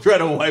try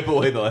to wipe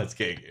away the last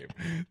K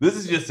game. This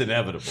is just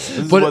inevitable. This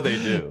is what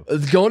they do.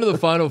 Going to the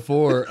Final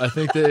Four, I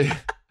think they.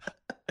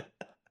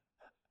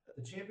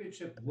 The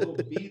championship will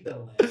be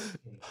the last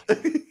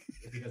game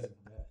if he doesn't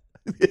come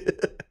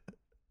back.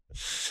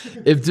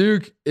 If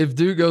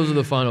Duke goes to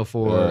the Final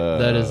Four,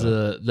 that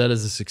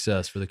is a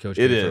success for the coach.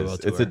 It is.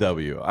 It's a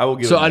W. I will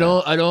give. So him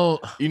I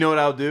don't. You know what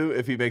I'll do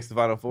if he makes the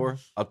Final Four?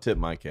 I'll tip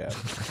my cap.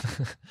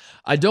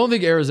 I don't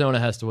think Arizona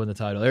has to win the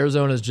title.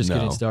 Arizona is just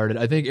getting started.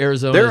 I think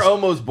Arizona. They're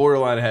almost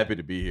borderline happy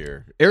to be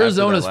here.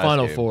 Arizona's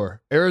Final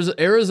Four.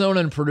 Arizona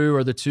and Purdue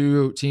are the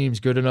 2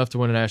 teams good enough to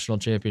win a national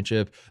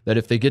championship that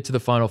if they get to the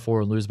Final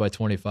Four and lose by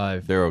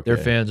 25, they're okay. Their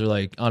fans are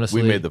like,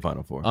 honestly, we made the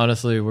Final Four.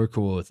 Honestly, we're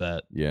cool with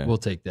that. Yeah, we'll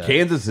take that.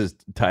 Kansas is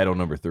title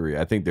number 3.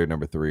 I think they're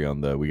number 3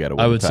 on the we got to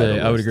win. I would the title say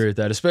list. I would agree with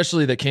that,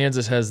 especially that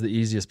Kansas has the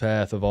easiest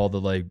path of all the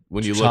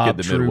when you look at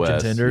the true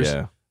Midwest contenders.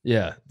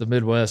 Yeah, the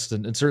Midwest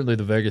and certainly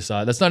the Vegas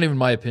side. That's not even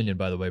my opinion,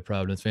 by the way.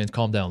 Providence fans,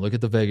 calm down. Look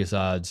at the Vegas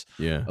odds.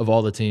 Of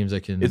all the teams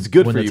that can. It's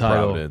good win for the you,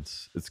 title.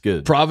 Providence. It's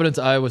good. Providence,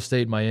 Iowa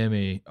State,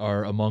 Miami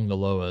are among the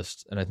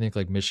lowest, and I think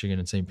like Michigan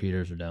and St.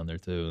 Peter's are down there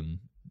too.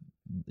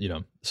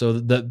 And so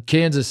the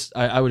Kansas,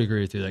 I would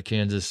agree with you that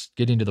Kansas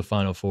getting to the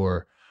Final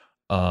Four.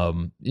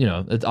 You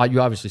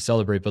obviously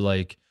celebrate, but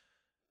like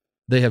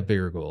they have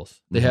bigger goals.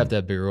 They have to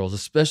have bigger goals,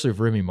 especially if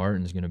Remy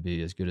Martin's going to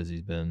be as good as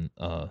he's been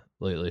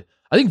lately.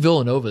 I think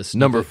Villanova's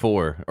number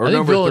 4 or I think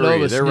number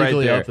Villanova's 3. They're right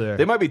sneakily up there.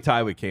 They might be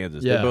tied with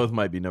Kansas. Yeah. They both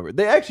might be number.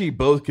 They actually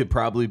both could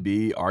probably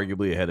be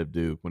arguably ahead of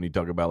Duke when you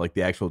talk about like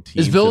the actual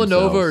teams. Is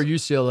Villanova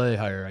themselves. or UCLA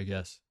higher? I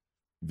guess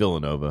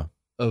Villanova.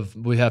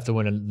 We have to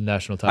win a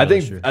national title.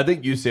 This year. I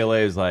think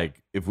UCLA is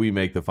like if we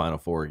make the Final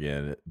Four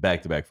again,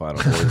 back-to-back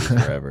Final Fours is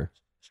forever.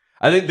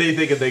 I think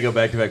if they go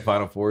back-to-back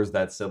Final Fours,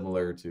 that's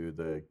similar to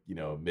the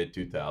mid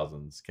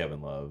 2000s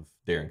Kevin Love,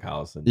 Darren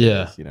Collison.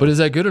 Yeah, days, but is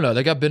that good enough?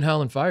 They got Ben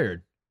Howland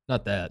fired.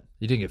 Not that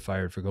he didn't get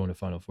fired for going to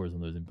Final Fours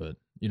and losing, but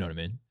you know what I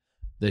mean.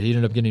 That he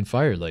ended up getting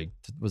fired. Like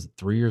was it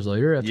 3 years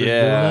later after doing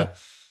that?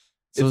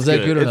 So is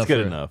that good enough? It's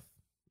good enough.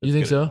 You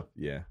think so? Enough.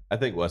 Yeah, I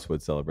think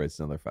Westwood celebrates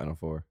another Final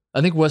Four.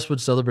 I think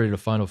Westwood celebrated a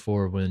Final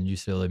Four when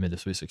UCLA made the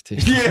Sweet 16.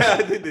 Yeah,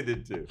 I think they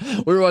did too.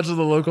 We were watching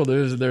the local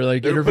news and they're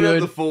like They're putting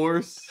interviewing up the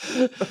fours.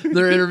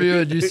 They're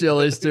interviewing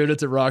UCLA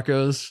students at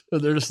Rocco's,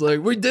 and they're just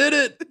like, "We did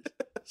it!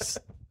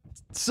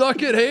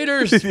 Suck it,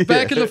 haters!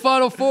 Back in the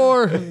Final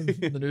Four." And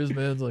the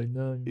newsman's like,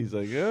 "No." He's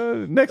like,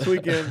 next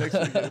weekend.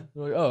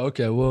 We're like, oh,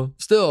 okay. Well,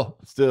 still,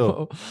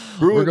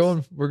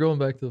 Bruins. we're going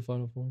back to the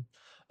Final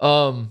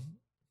Four.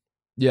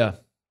 Yeah.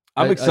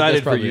 I'm excited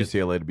that's for probably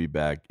UCLA to be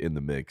back in the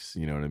mix.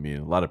 You know what I mean?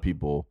 A lot of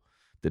people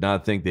did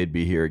not think they'd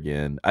be here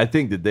again. I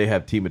think that they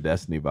have Team of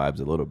Destiny vibes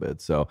a little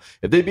bit. So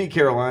if they beat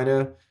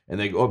Carolina and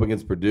they go up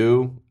against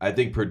Purdue, I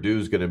think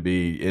Purdue's going to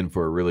be in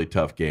for a really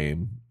tough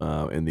game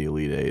in the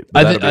Elite Eight.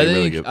 But that'll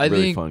be a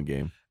really fun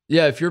game.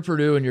 Yeah, if you're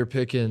Purdue and you're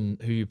picking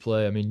who you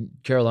play, I mean,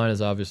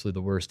 Carolina's obviously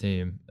the worst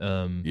team.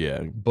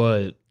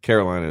 But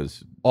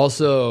Carolina's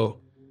also.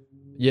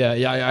 Yeah,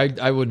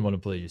 I wouldn't want to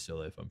play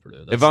UCLA if I'm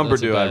Purdue. If I'm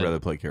Purdue, I'd rather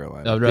play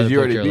Carolina. Because you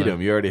already beat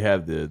them. You already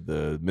have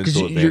the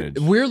mental advantage.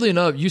 Weirdly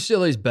enough,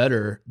 UCLA's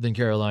better than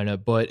Carolina,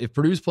 but if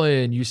Purdue's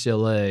playing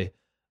UCLA,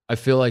 I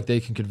feel like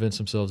they can convince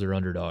themselves they're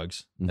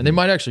underdogs. Mm-hmm. And they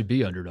might actually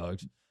be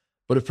underdogs.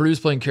 But if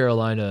Purdue's playing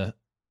Carolina,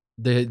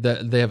 they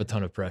have a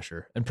ton of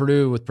pressure. And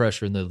Purdue with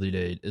pressure in the Elite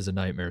Eight is a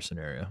nightmare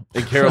scenario.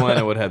 And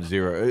Carolina would have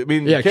zero. I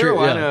mean,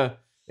 Carolina...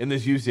 in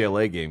this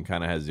UCLA game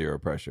kind of has zero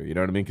pressure. You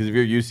know what I mean? Because if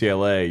you're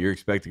UCLA, you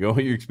expect to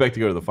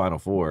go to the Final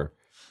Four.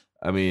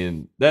 I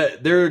mean,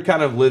 that they're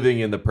kind of living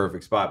in the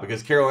perfect spot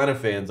because Carolina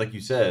fans, like you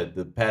said,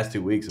 the past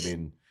 2 weeks, I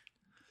mean,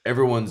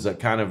 everyone's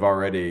kind of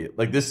already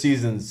like this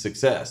season's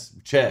success.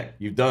 Check,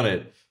 you've done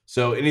it.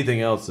 So anything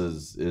else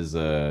is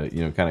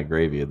kind of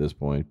gravy at this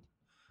point.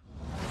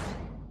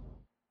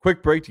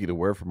 Quick break to get a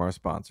word from our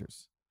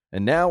sponsors.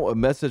 And now a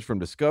message from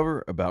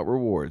Discover about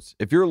rewards.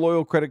 If you're a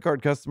loyal credit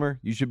card customer,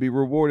 you should be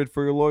rewarded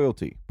for your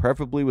loyalty,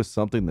 preferably with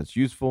something that's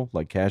useful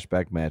like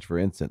Cashback Match, for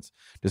instance.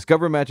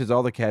 Discover matches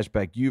all the cash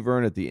back you've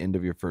earned at the end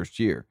of your first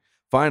year.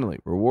 Finally,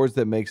 rewards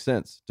that make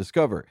sense.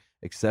 Discover,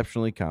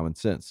 exceptionally common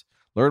sense.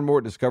 Learn more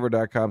at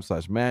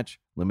discover.com/match.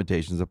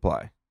 Limitations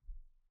apply.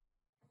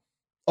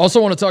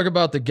 Also want to talk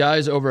about the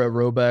guys over at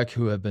Rhoback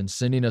who have been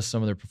sending us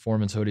some of their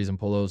performance hoodies and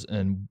polos,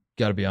 and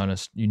got to be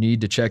honest, you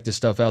need to check this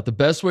stuff out. The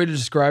best way to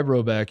describe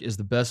Rhoback is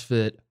the best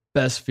fit,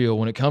 best feel.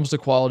 When it comes to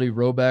quality,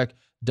 Rhoback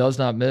does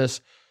not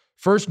miss.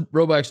 First,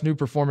 Rhoback's new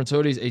performance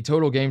hoodies, a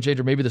total game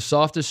changer, maybe the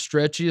softest,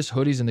 stretchiest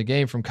hoodies in the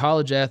game. From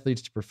college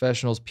athletes to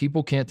professionals,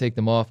 people can't take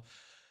them off.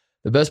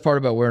 The best part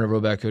about wearing a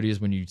Rhoback hoodie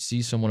is when you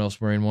see someone else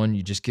wearing one,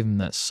 you just give them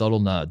that subtle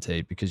nod,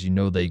 Tate, because you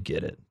know they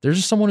get it. There's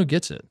just someone who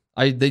gets it.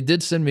 They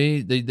did send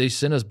me, they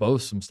sent us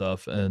both some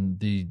stuff, and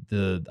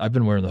I've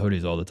been wearing the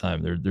hoodies all the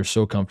time. They're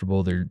so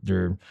comfortable. They're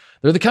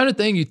the kind of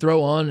thing you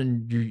throw on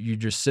and you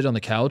just sit on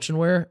the couch and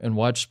wear and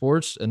watch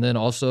sports. And then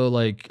also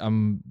like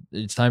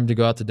it's time to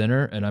go out to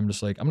dinner, and I'm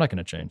just like, I'm not going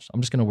to change.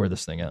 I'm just going to wear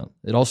this thing out.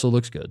 It also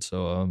looks good,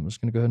 so I'm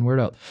just going to go ahead and wear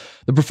it out.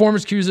 The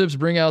Performance Q-Zips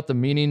bring out the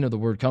meaning of the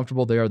word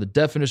comfortable. They are the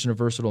definition of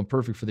versatile and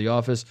perfect for the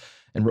office.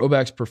 And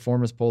Rhoback's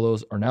performance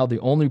polos are now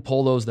the only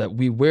polos that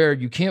we wear.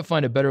 You can't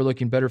find a better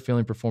looking, better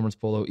feeling performance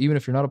polo, even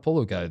if you're not a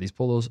polo guy. These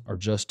polos are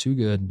just too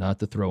good not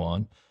to throw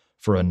on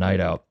for a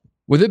night out.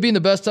 With it being the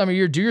best time of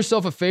year, do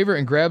yourself a favor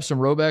and grab some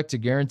Rhoback to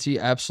guarantee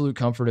absolute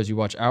comfort as you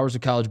watch hours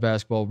of college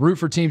basketball, root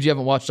for teams you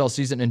haven't watched all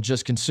season, and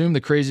just consume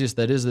the craziest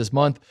that is this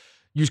month.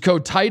 Use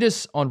code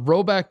Titus on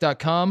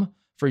Rhoback.com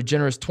for a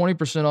generous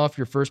 20% off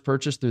your first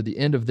purchase through the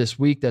end of this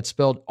week. That's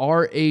spelled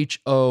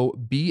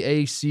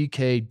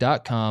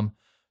RHOBACK.com.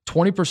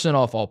 20%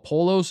 off all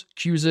polos,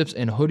 Q-zips,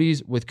 and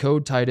hoodies with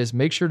code Titus.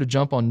 Make sure to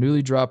jump on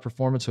newly dropped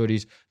performance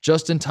hoodies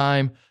just in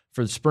time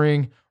for the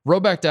spring.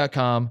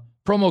 Rhoback.com,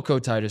 promo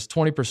code Titus,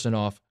 20%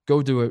 off.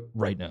 Go do it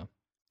right now.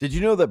 Did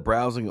you know that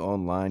browsing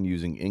online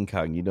using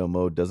incognito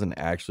mode doesn't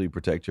actually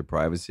protect your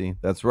privacy?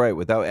 That's right.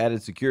 Without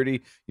added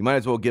security, you might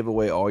as well give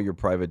away all your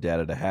private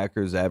data to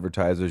hackers,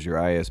 advertisers, your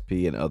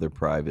ISP, and other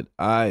private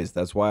eyes.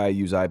 That's why I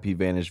use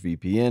IPVanish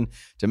VPN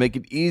to make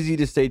it easy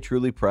to stay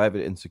truly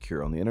private and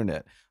secure on the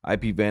internet.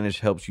 IPVanish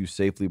helps you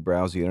safely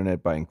browse the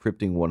internet by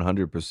encrypting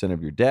 100%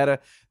 of your data.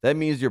 That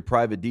means your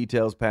private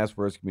details,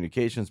 passwords,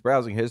 communications,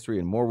 browsing history,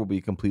 and more will be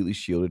completely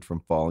shielded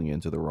from falling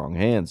into the wrong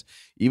hands.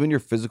 Even your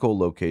physical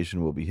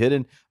location will be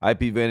hidden.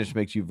 IPVanish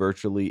makes you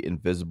virtually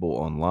invisible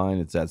online.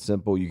 It's that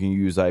simple. You can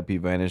use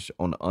IPVanish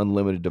on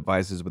unlimited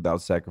devices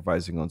without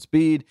sacrificing on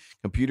speed.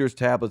 Computers,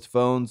 tablets,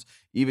 phones,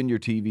 even your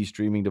TV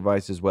streaming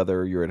devices,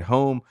 whether you're at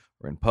home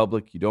or in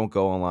public. You don't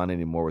go online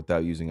anymore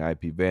without using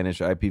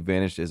IPVanish.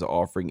 IPVanish is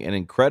offering an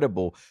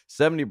incredible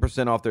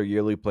 70% off their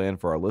yearly plan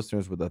for our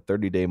listeners with a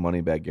 30-day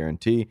money-back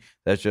guarantee.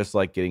 That's just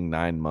like getting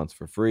 9 months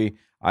for free.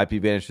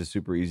 IPVanish is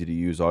super easy to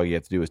use. All you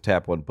have to do is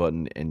tap one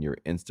button and you're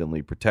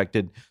instantly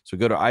protected. So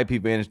go to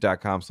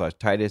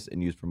IPVanish.com/Titus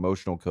and use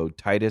promotional code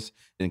Titus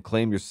and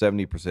claim your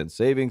 70%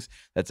 savings.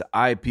 That's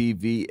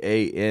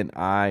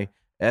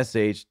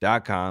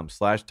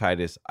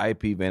IPVanish.com/Titus,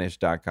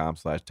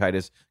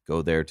 IPVanish.com/Titus.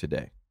 Go there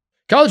today.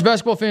 College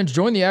basketball fans,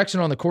 join the action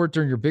on the court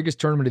during your biggest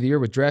tournament of the year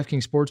with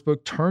DraftKings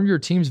Sportsbook. Turn your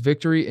team's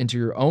victory into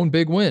your own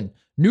big win.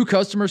 New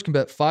customers can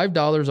bet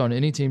 $5 on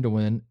any team to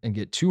win and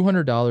get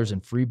 $200 in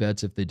free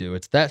bets if they do.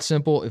 It's that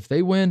simple. If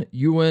they win,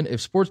 you win.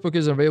 If Sportsbook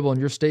isn't available in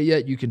your state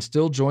yet, you can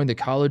still join the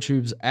college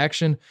hoops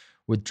action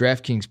with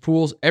DraftKings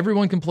Pools.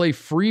 Everyone can play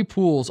free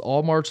pools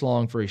all March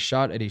long for a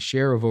shot at a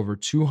share of over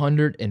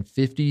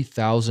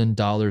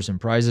 $250,000 in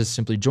prizes.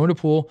 Simply join a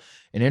pool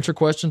and answer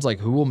questions like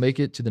who will make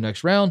it to the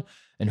next round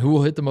and who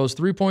will hit the most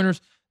three-pointers,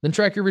 then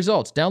track your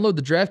results. Download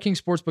the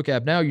DraftKings Sportsbook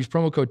app now. Use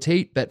promo code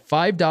TATE. Bet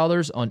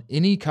 $5 on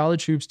any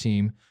college hoops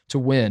team to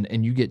win,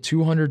 and you get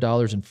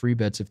 $200 in free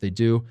bets if they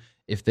do.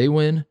 If they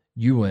win,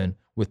 you win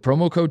with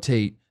promo code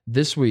TATE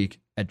this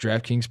week at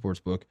DraftKings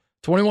Sportsbook.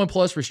 21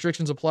 plus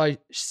restrictions apply.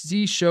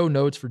 See show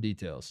notes for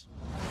details.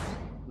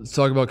 Let's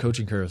talk about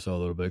coaching carousel a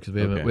little bit because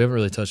we haven't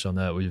really touched on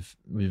that. We've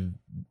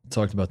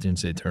talked about the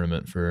NCAA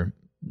tournament for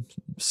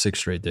 6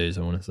 straight days,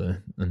 I want to say.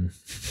 And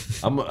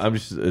I'm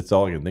just, it's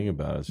all I can think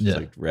about. It's just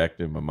like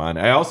racking in my mind.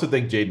 I also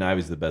think Jaden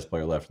Ivey's the best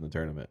player left in the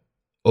tournament.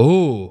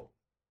 Oh,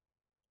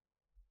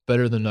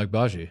 better than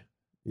Nagbaji.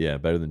 Yeah,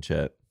 better than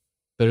Chet.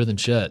 Better than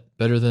Chet.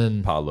 Better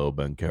than Paolo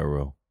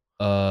Banchero.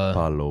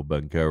 Better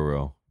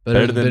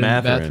than Mathurin.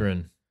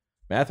 Mathurin.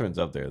 Matherin's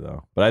up there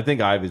though, but I think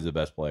Ivey's the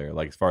best player.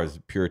 Like as far as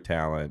pure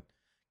talent,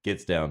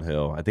 gets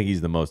downhill. I think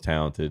he's the most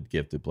talented,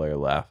 gifted player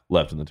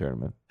left in the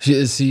tournament.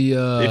 Is he?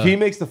 If he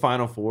makes the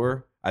Final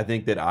Four, I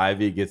think that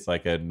Ivey gets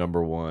like a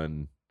number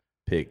 1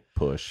 pick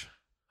push.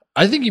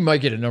 I think he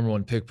might get a number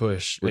 1 pick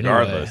push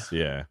regardless.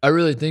 Anyway. Yeah, I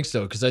really think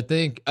so because I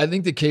think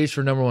the case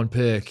for number 1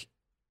 pick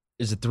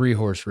is a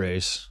 3-horse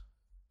race.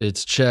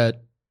 It's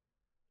Chet,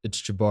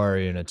 it's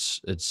Jabari, and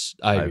it's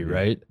Ivey,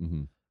 right?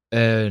 Mm-hmm.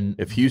 And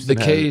If Houston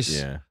the has-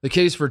 case, yeah. the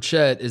case for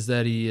Chet is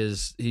that he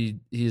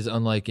is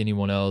unlike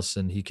anyone else,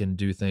 and he can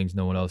do things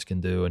no one else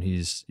can do, and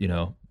he's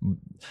Unique,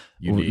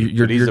 you're-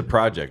 but he's you're- a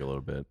project a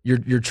little bit.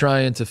 you're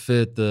trying to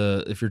fit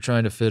if you're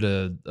trying to fit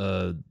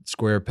a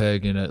square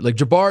peg in it, like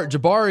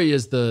Jabari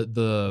is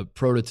the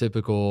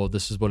prototypical.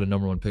 This is what a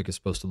number one pick is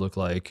supposed to look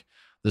like.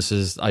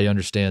 I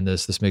understand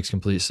this. This makes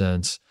complete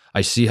sense.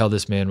 I see how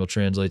this man will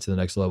translate to the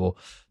next level.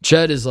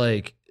 Chet is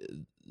like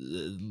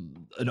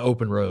an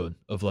open road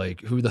of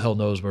like, who the hell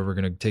knows where we're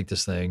going to take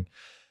this thing.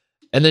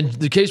 And then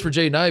the case for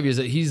Jaden Ivey is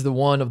that he's the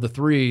one of the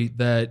three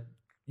that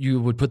you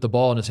would put the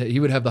ball in his hand. He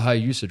would have the high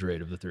usage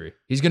rate of the three.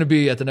 He's going to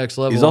be at the next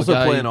level. He's also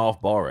playing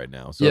off ball right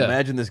now. So Yeah.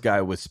 imagine this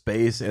guy with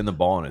space and the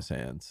ball in his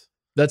hands.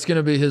 That's going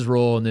to be his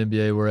role in the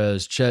NBA,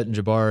 whereas Chet and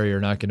Jabari are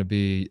not going to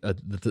be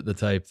the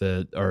type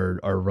that are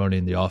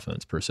running the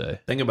offense per se.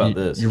 Think about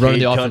this. You're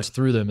running Cade the offense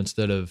through them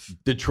instead of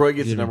Detroit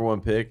gets the You know. number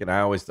one pick, and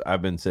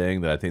I've been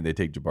saying that I think they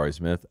take Jabari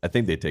Smith. I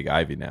think they take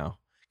Ivy now,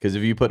 because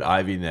if you put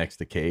Ivy next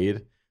to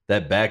Cade,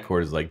 that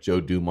backcourt is like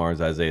Joe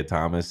Dumars, Isaiah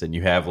Thomas, and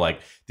you have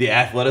like the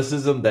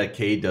athleticism that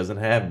Cade doesn't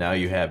have. Now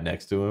you have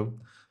next to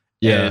him.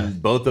 Yeah.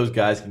 And both those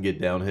guys can get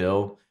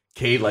downhill.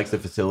 Cade likes to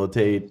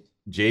facilitate.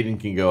 Jaden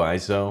can go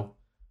ISO.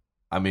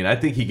 I mean, I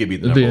think he could be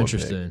the It'd number be one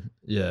interesting.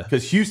 Yeah.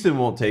 because Houston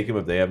won't take him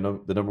if they have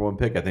the number one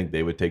pick. I think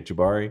they would take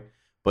Jabari.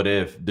 But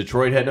if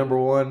Detroit had number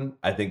one,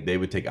 I think they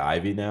would take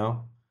Ivy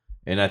now.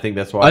 And I think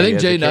that's why I he think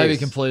has the Jaden Ivey case.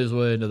 can play his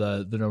way into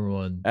the number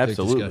one pick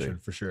Absolutely. discussion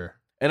for sure.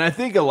 And I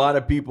think a lot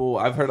of people,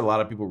 I've heard a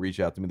lot of people reach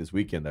out to me this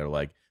weekend that are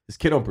like, this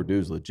kid on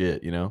Purdue's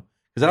legit, you know?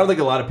 Because I don't think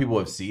a lot of people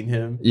have seen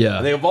him. Yeah.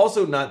 And they have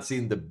also not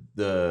seen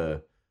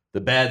the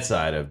bad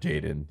side of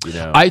Jaden, you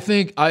know? I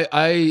think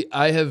I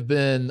have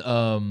been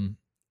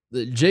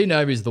Jaden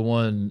Ivey's the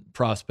one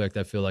prospect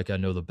I feel like I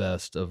know the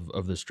best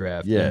of this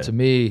draft. Yeah. And to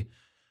me,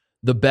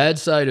 the bad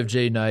side of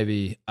Jaden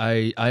Ivey,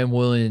 I am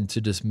willing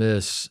to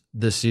dismiss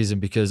this season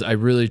because I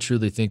really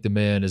truly think the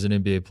man is an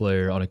NBA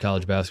player on a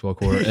college basketball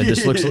court and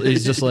just looks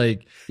he's just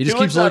like he just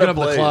keeps looking up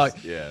at the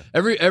clock. Yeah.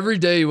 Every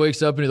day he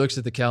wakes up and he looks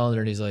at the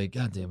calendar and he's like,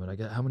 God damn it, I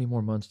got how many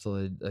more months till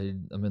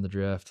I'm in the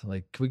draft?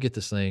 Like, can we get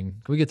this thing?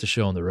 Can we get the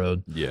show on the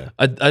road? Yeah.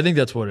 I think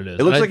that's what it is.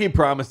 It looks And like he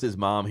promised his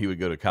mom he would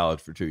go to college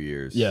for 2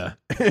 years. yeah.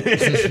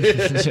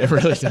 It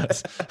really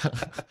does.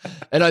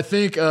 And I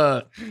think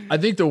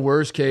the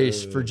worst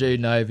case for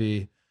Jaden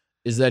Ivey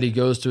is that he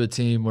goes to a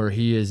team where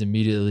he is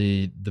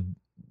immediately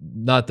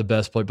not the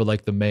best player, but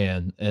like the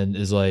man, and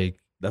is like,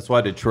 That's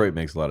why Detroit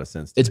makes a lot of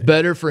sense to it's me.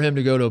 better for him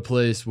to go to a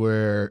place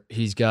where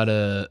he's got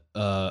to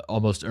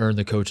almost earn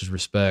the coach's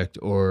respect,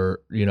 or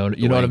you know what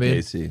I Dwayne mean?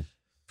 Casey.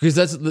 Because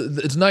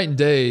it's night and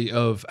day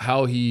of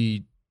how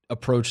he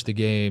approached the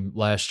game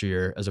last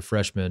year as a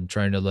freshman,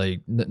 trying to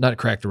like not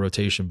crack the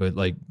rotation, but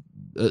like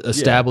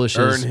establish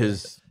Earn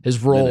his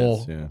his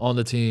role minutes, yeah. on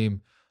the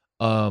team.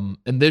 And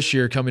this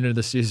year coming into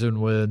the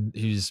season when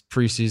he's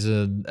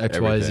preseason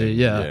XYZ, everything.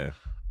 yeah.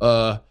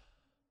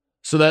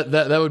 So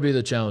that would be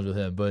the challenge with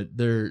him. But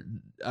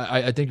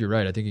I think you're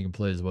right. I think he can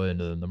play his way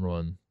into the number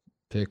one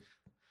pick.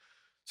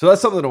 So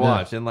that's something to Yeah.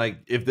 watch. And like,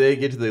 if they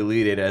get to the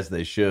Elite Eight as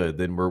they should,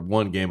 then we're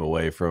one game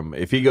away from.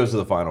 If he goes to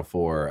the Final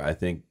Four, I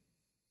think,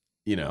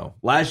 you know,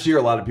 last year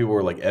a lot of people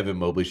were like Evan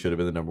Mobley should have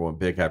been the number one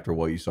pick after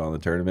what you saw in the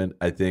tournament.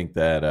 I think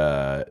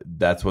that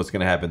that's what's going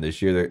to happen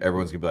this year.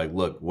 Everyone's going to be like,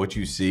 look, what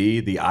you see,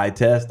 the eye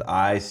test,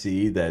 I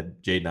see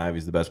that Jaden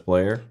Ivey's the best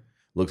player.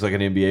 Looks like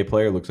an NBA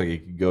player. Looks like he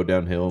could go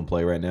downhill and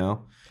play right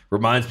now.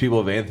 Reminds people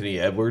of Anthony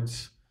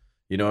Edwards.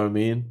 You know what I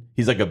mean?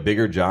 He's like a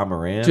bigger John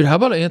Morant. Dude, how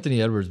about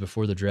Anthony Edwards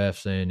before the draft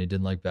saying he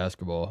didn't like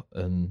basketball,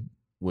 and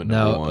Went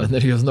number one. and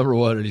then he goes number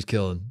one and he's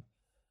killing.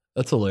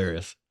 That's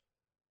hilarious.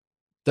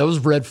 That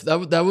was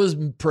that was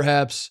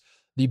perhaps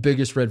the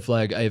biggest red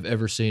flag I have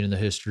ever seen in the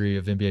history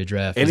of NBA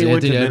draft. And was he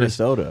went to Anthony Edwards.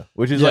 Minnesota,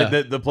 which is Yeah.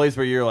 like the place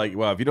where you're like,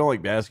 wow, if you don't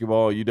like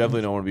basketball, you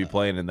definitely don't want to be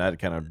playing in that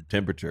kind of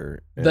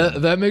temperature. And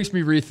That makes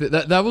me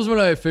rethink. That was when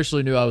I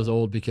officially knew I was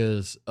old,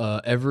 because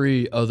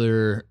every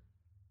other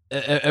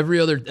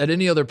at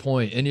any other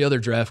point, any other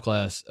draft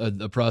class,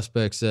 a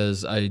prospect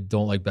says I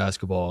don't like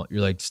basketball.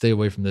 You're like, stay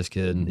away from this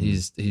kid. Mhm.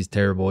 He's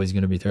terrible. He's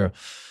going to be terrible.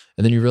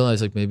 And then you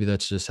realize like maybe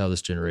that's just how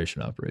this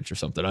generation operates or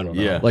something. I don't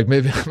know. Yeah. Like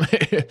maybe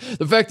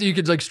the fact that you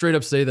could like straight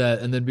up say that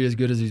and then be as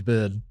good as he's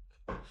been,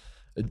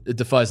 it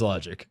defies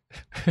logic.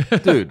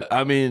 dude,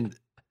 I mean,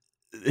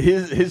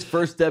 his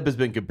first step has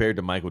been compared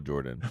to Michael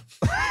Jordan.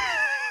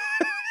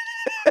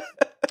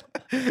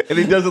 And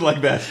he doesn't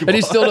like basketball. And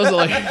he still doesn't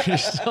like.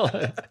 He's still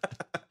like,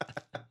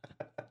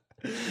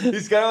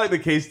 He's kind of like the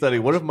case study.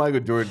 What if Michael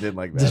Jordan didn't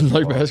like basketball?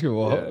 didn't like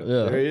basketball. Yeah.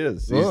 There he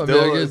is. He's Well, I mean,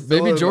 still, I guess still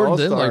maybe an Jordan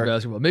didn't like all-star.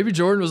 basketball. Maybe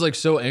Jordan was like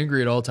so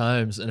angry at all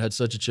times and had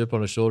such a chip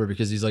on his shoulder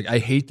because he's like, I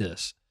hate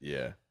this.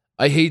 Yeah.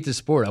 I hate this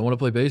sport. I want to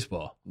play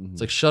baseball. Mhm.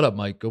 It's like, shut up,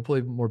 Mike. Go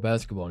play more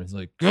basketball. And he's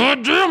like,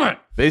 God damn it!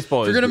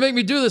 Baseball If is you're gonna make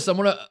me do this, I'm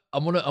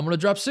gonna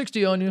drop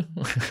 60 on you.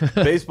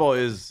 baseball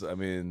is, I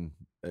mean,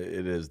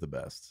 it is the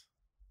best.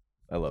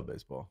 I love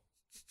baseball.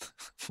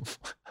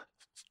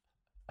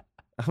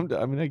 I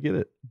mean, I get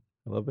it.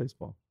 I love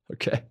baseball.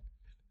 Okay.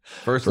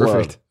 First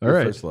Perfect. love. All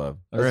right. First love.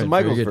 All That's right,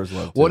 Michael's very good. first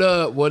love. Too.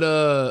 What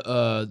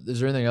is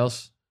there anything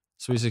else?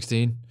 Sweet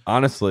 16.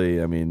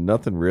 Honestly, I mean,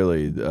 nothing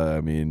really.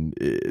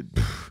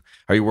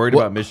 Are you worried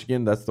about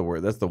Michigan? That's the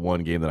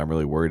one game that I'm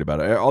really worried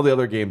about. All the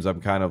other games,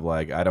 I'm kind of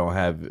like, I don't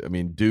have. I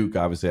mean, Duke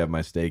obviously I have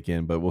my stake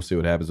in, but we'll see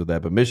what happens with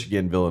that. But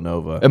Michigan,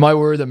 Villanova. Am I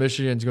worried that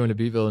Michigan's going to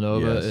beat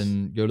Villanova Yes.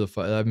 and go to the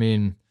fight? I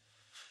mean,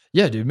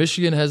 yeah, dude,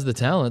 Michigan has the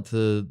talent.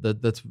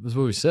 That's what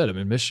we said. I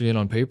mean, Michigan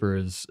on paper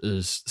is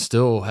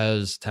still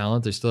has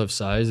talent. They still have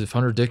size. If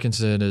Hunter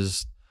Dickinson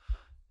is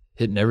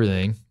hitting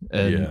everything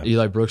and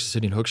Eli Brooks is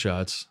hitting hook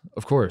shots,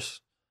 of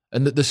course.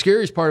 And the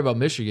scariest part about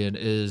Michigan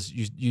is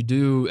you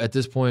do at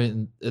this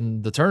point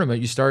in the tournament,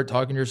 you start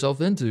talking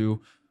yourself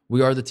into,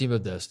 we are the team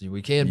of destiny.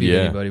 We can beat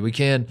anybody. We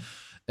can.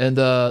 And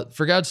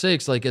for God's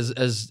sakes, like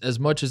as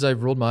much as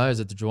I've rolled my eyes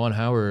at the Juwan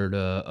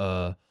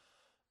Howard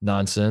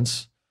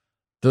nonsense,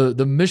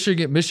 the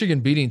Michigan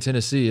beating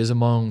Tennessee is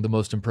among the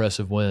most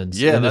impressive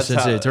wins in this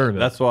NCAA tournament.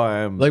 That's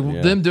why I'm like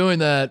them doing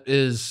that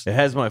is it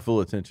has my full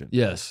attention.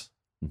 Yes,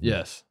 Mm-hmm.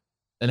 yes,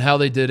 and how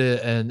they did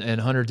it,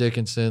 and Hunter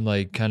Dickinson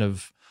like kind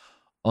of.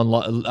 I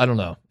don't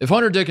know if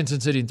Hunter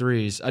Dickinson's hitting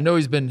threes. I know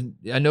he's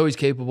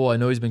capable. I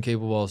know he's been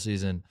capable all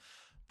season,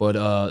 but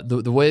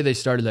the way they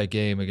started that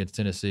game against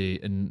Tennessee,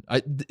 and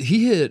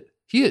he hit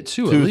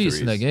two at least threes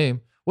in that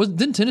game.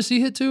 Didn't Tennessee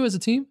hit 2 as a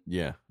team?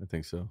 Yeah, I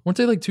think so. Weren't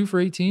they like 2 for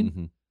 18? Mm-hmm.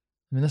 I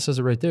mean, that says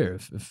it right there.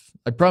 If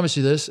I promise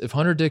you this, if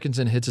Hunter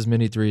Dickinson hits as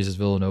many threes as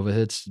Villanova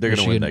hits, they're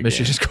going to win that game.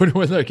 Michigan's going to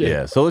win that game.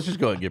 Yeah, so let's just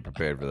go and get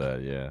prepared for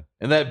that. Yeah,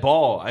 and that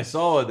ball, I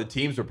saw the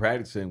teams were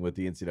practicing with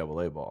the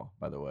NCAA ball.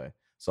 By the way.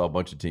 Saw a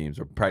bunch of teams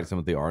are practicing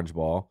with the orange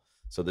ball,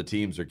 so the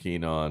teams are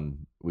keen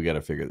on. We got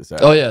to figure this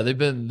out. Oh yeah, they've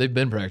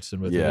been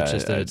practicing with it. It's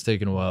just that it's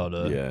taken a while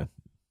to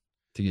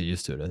get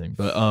used to it. I think.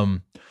 But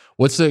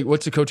what's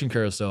the coaching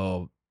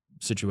carousel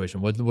situation?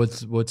 What's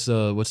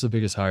the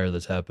biggest hire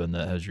that's happened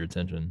that has your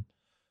attention?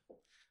 I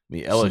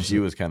mean,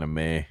 LSU was kind of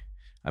meh.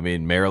 I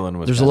mean, Maryland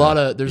was. There's a lot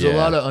of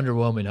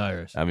underwhelming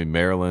hires. I mean,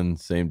 Maryland,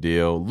 same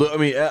deal. I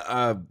mean,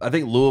 I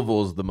think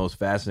Louisville is the most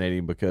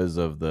fascinating because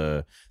of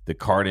the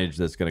carnage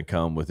that's going to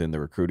come within the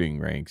recruiting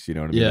ranks. You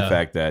know what I mean? The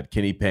fact that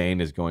Kenny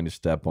Payne is going to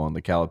step on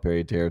the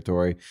Calipari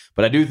territory,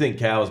 but I do think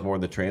Cal is more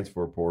in the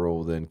transfer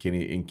portal than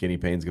Kenny, and Kenny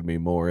Payne's going to be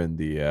more in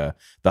the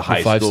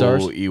high school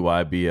stars?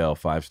 EYBL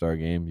 5-star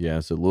game. Yeah,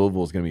 so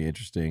Louisville is going to be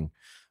interesting.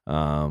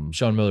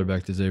 Sean Miller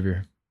back to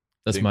Xavier.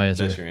 That's my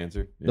answer. That's your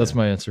answer. Yeah. That's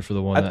my answer for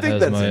the one. I think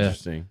that's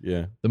interesting.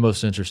 Yeah, the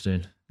most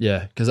interesting.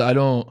 Yeah, because I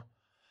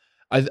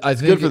think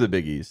it's good for the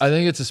Big East. I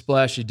think it's a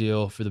splashy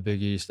deal for the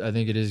Big East. I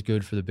think it is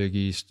good for the Big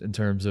East in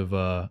terms of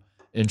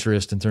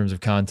interest, in terms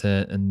of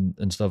content,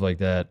 and stuff like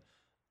that.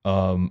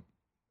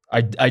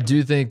 I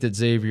do think that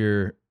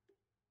Xavier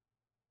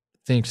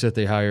thinks that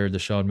they hired the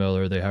Sean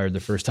Miller they hired the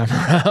first time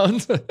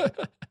around.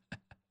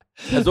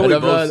 That's what we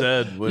both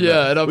said.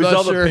 And I'm we not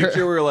saw sure. the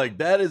picture. We were like,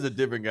 that is a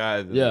different guy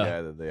than the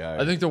guy that they hired.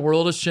 I think the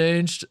world has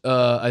changed.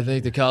 I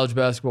think the college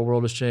basketball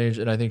world has changed,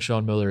 and I think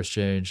Sean Miller has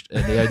changed.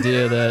 And the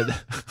idea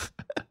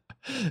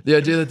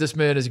that this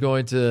man is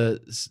going to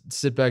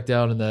sit back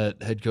down in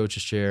that head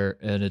coach's chair,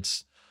 and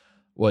it's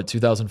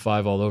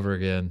 2005 all over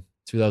again,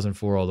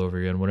 2004 all over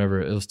again. Whenever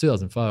it was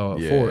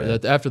 2005, 4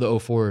 after the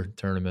 2004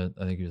 tournament,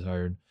 I think he was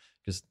hired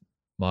because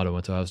Motto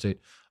went to Ohio State.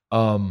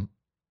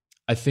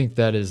 I think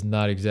that is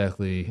not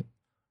exactly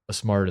a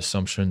smart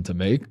assumption to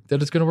make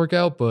that it's going to work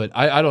out, but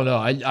I don't know.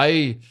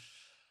 I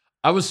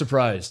was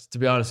surprised, to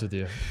be honest with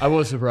you. I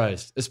was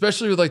surprised,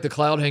 especially with like the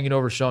cloud hanging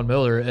over Sean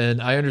Miller.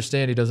 And I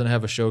understand he doesn't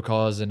have a show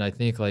cause, and I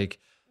think like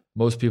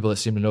most people that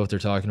seem to know what they're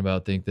talking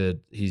about think that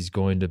he's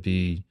going to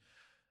be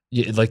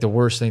like the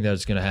worst thing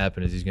that's going to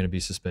happen is he's going to be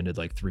suspended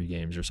like 3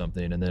 games or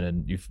something, and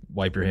then you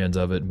wipe your hands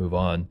of it and move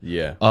on.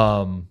 Yeah.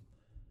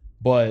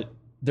 But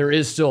there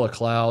is still a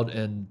cloud,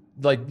 and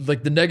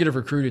like the negative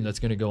recruiting that's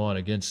going to go on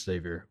against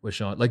Xavier with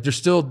Sean. Like there's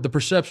still the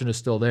perception is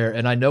still there,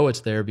 and I know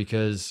it's there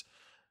because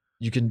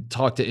you can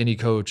talk to any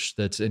coach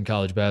that's in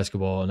college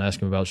basketball and ask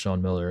them about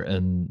Sean Miller,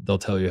 and they'll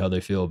tell you how they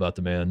feel about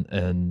the man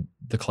and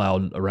the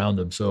cloud around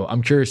him. So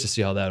I'm curious to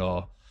see how that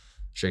all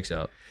shakes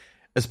out.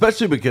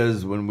 Especially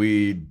because when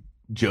we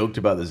joked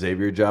about the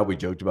Xavier job, we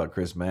joked about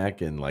Chris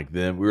Mack, and like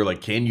then we were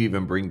like, can you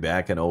even bring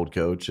back an old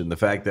coach? And the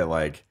fact that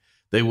like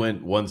they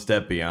went one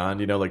step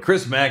beyond, like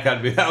Chris Mack,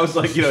 I was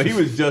like, he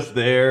was just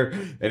there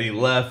and he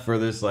left for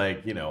this,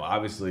 like,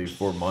 obviously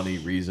for money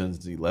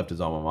reasons, he left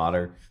his alma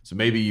mater. So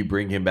maybe you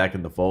bring him back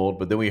in the fold.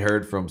 But then we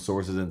heard from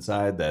sources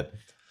inside that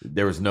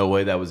there was no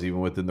way that was even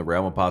within the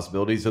realm of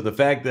possibility. So the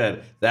fact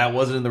that that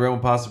wasn't in the realm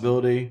of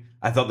possibility,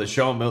 I thought that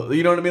Sean Miller,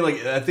 you know what I mean?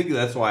 Like, I think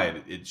that's why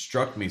it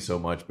struck me so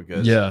much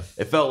because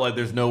it felt like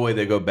there's no way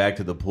they go back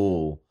to the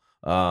pool.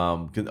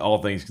 All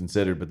things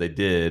considered, but they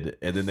did,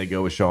 and then they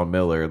go with Sean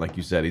Miller, and like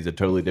you said, he's a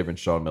totally different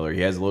Sean Miller.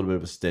 He has a little bit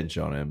of a stench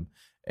on him,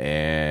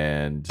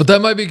 but that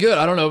might be good.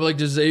 I don't know. Like,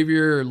 does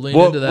Xavier lean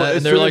into that?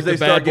 And they're like they the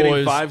start bad getting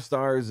boys. 5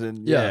 stars,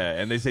 and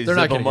and they say they're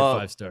zip not going them to up.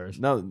 get 5 stars.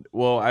 No,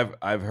 well,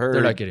 I've heard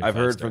They're not getting I've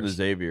 5 heard from the stars.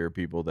 Xavier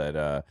people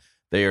that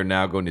they are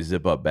now going to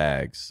zip up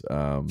bags.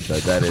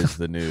 That is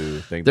the new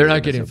thing. They're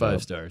not getting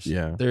 5 stars.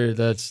 Yeah,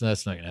 that's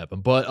not going to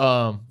happen. But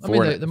I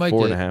mean, they might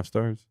four get and a half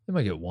stars. They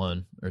might get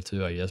 1 or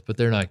 2, I guess, but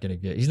they're not going to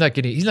get. He's not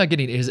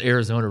getting his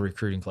Arizona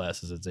recruiting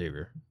classes at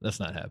Xavier. That's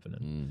not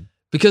happening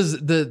because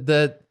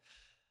the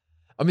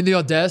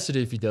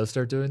audacity if he does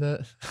start doing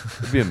that,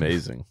 it'd be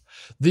amazing.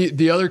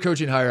 The other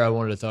coaching hire I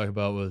wanted to talk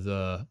about was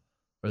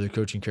or the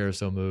coaching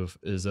carousel move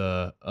is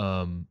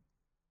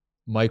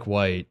Mike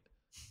White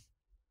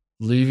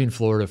leaving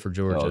Florida for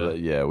Georgia.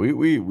 Yeah,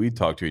 we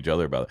talked to each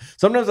other about it.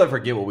 Sometimes I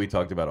forget what we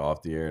talked about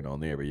off the air and on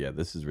the air, but yeah,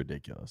 this is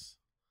ridiculous.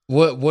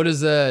 What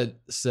does that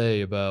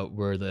say about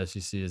where the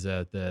SEC is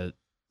at? That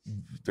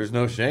there's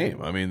no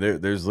shame. I mean,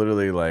 there's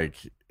literally like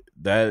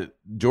that.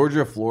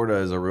 Georgia Florida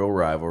is a real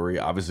rivalry.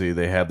 Obviously,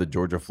 they have the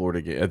Georgia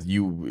Florida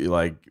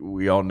game.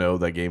 We all know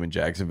that game in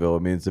Jacksonville. I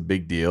mean, it's a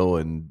big deal,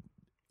 and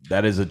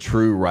that is a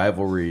true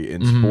rivalry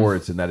in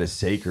sports, and that is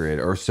sacred,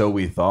 or so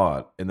we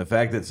thought. And the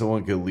fact that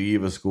someone could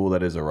leave a school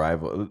that is a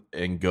rival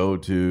and go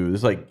to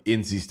this, like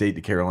NC State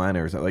to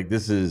Carolina or something, like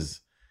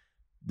this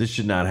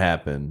should not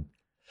happen.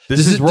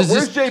 This is wrong.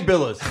 Where's Jay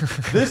Billis?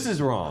 This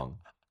is wrong.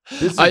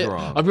 This is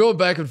wrong. I'm going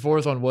back and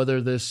forth on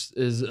whether this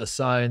is a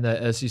sign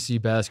that SEC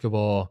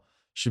basketball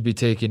should be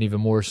taken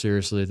even more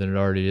seriously than it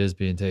already is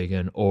being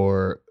taken,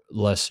 or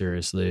less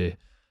seriously.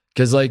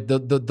 Because like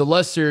the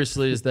less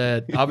seriously is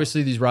that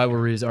obviously these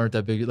rivalries aren't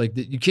that big. Like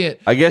you can't.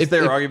 I guess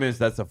their argument is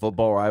that's a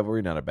football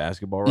rivalry, not a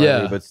basketball rivalry.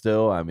 Yeah. But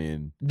still, I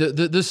mean,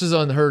 this is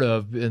unheard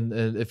of.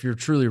 And if you're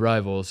truly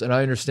rivals, and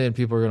I understand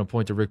people are going to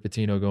point to Rick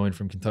Pitino going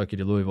from Kentucky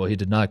to Louisville. He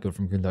did not go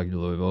from Kentucky to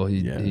Louisville.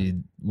 He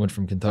went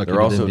from Kentucky. They're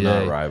to also the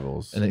NBA. not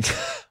rivals. And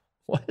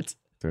what?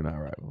 They're not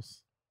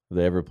rivals. Have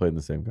they ever played in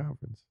the same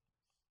conference?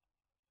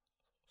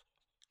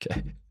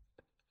 Okay.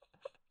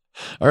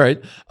 All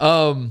right.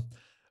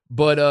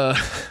 But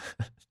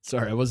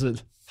sorry, I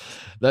wasn't.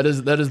 That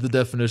is the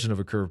definition of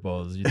a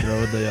curveball. Is you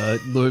throw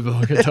the Louisville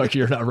and Kentucky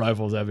are not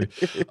rivals, Abby.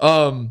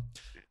 What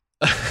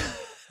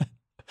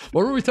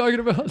were we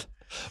talking about?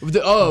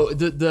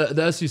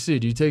 The SEC.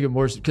 Do you take it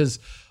more because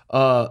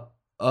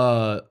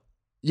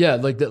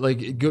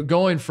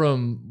going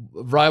from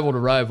rival to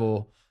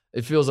rival,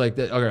 it feels like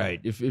that. All right,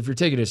 if you're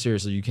taking it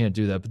seriously, you can't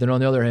do that. But then on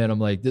the other hand, I'm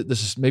like,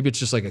 this is maybe it's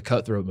just like a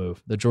cutthroat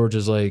move. That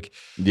Georgia's like,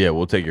 yeah,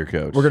 we'll take your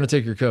coach. We're gonna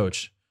take your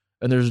coach.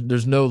 And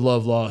there's no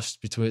love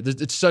lost between.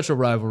 It's such a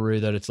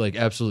rivalry that it's like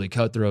absolutely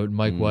cutthroat. And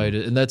Mike White,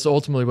 and that's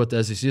ultimately what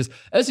the SEC is.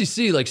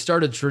 SEC like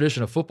started a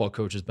tradition of football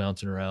coaches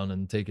bouncing around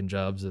and taking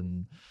jobs,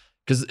 and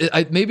because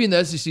maybe in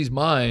the SEC's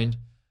mind,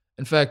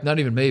 in fact, not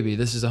even maybe,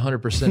 this is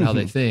 100% how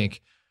they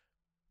think.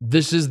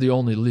 This is the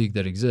only league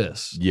that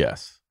exists.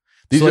 Yes.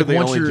 These are the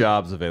only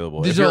jobs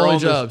available. These are only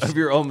jobs. If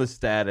you're on this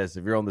status,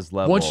 if you're on this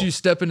level. Once you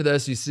step into the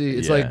SEC,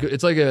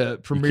 it's like a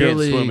Premier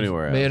League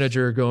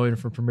manager going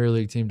from Premier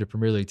League team to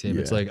Premier League team.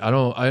 Yeah. It's like I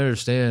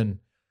understand.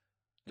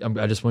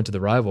 I just went to the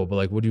rival, but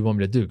like, what do you want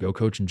me to do? Go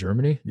coach in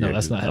Germany? No,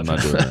 that's not happening. I'm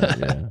not doing that.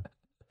 Yeah,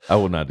 I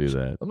will not do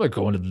that. I'm not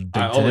going to the Big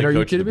Ten. I only are you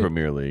coach kidding the me?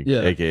 Premier League,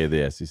 yeah, aka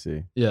the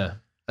SEC. Yeah.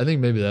 I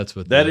think maybe that's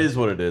what that is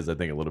what it is. I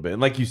think a little bit,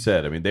 and like you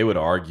said, I mean, they would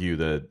argue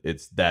that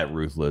it's that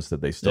ruthless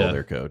that they stole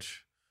their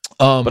coach.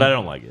 But I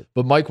don't like it.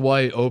 But Mike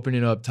White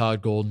opening up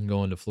Todd Golden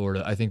going to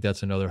Florida, I think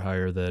that's another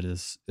hire that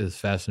is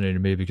fascinating to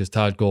me because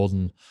Todd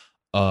Golden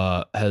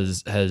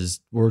has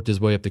worked his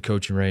way up the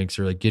coaching ranks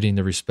or like getting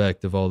the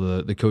respect of all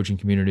the coaching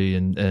community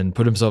and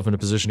put himself in a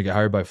position to get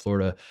hired by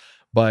Florida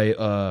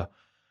by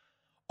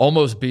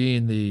almost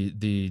being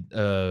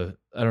the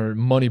I don't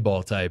know,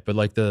 Moneyball type, but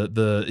like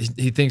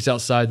he thinks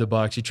outside the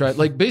box. He tried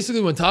like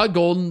basically when Todd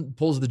Golden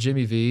pulls the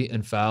Jimmy V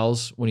and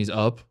fouls when he's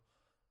up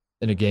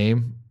in a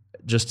game,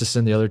 just to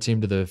send the other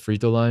team to the free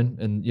throw line,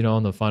 and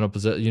on the final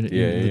possession,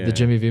 the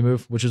Jimmy V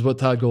move, which is what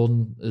Todd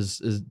Golden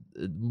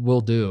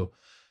will do,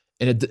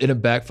 and it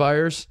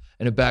backfires,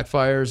 and it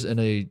backfires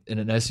in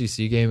an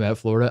SEC game at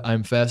Florida.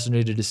 I'm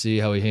fascinated to see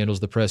how he handles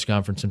the press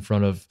conference in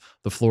front of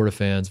the Florida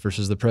fans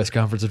versus the press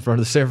conference in front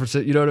of the San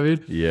Francisco. You know what I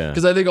mean? Yeah.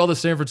 Because I think all the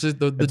San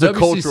Francisco, the it's WCC, a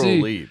cultural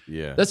leap.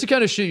 Yeah. That's the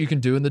kind of shit you can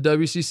do in the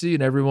WCC,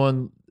 and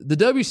the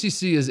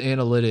WCC is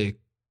analytically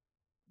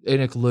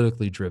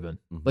driven.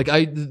 Mm-hmm. Like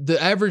the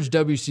average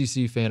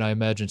WCC fan, I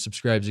imagine,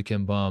 subscribes to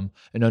Kim Baum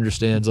and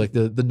understands like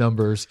the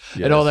numbers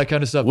and all that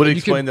kind of stuff. Would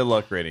explain the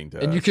luck rating to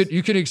us. And you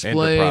can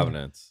explain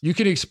provenance. You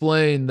can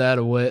explain that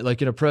away.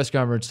 Like in a press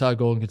conference, Todd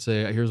Golden could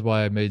say, "Here's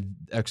why I made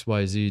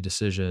XYZ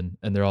decision,"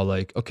 and they're all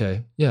like,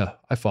 "Okay, yeah,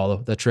 I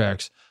follow. That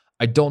tracks."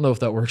 I don't know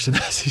if that works in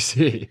the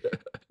SEC.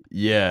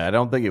 Yeah, I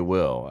don't think it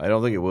will. I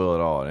don't think it will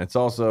at all. And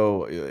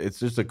it's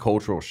just a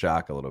cultural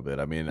shock a little bit.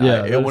 I mean,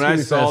 when I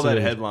saw that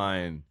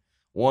headline.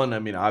 One, I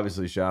mean,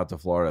 obviously, shout out to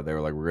Florida. They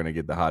were like, we're going to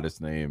get the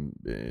hottest name,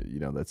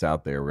 that's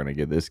out there. We're going to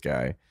get this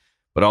guy.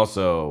 But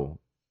also,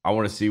 I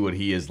want to see what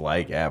he is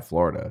like at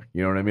Florida.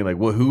 You know what I mean? Like,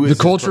 who is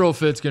the cultural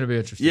fit's going to be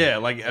interesting. Yeah,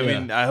 like, I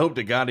mean, I hope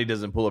to God he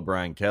doesn't pull a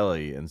Brian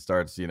Kelly and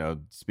starts,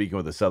 speaking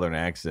with a Southern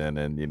accent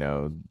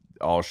and,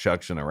 all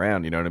shucking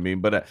around. You know what I mean?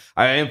 But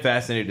I am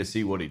fascinated to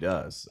see what he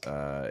does.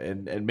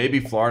 And maybe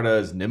Florida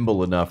is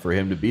nimble enough for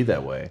him to be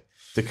that way,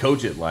 to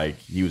coach it like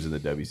he was in the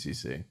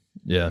WCC.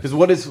 Yeah. Because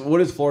what is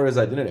Florida's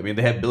identity? I mean,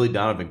 they have Billy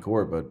Donovan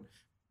court, but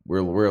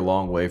we're a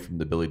long way from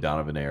the Billy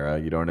Donovan era.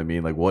 You know what I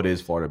mean? Like, what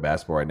is Florida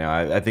basketball right now?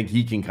 I think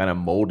he can kind of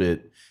mold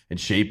it and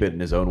shape it in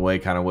his own way,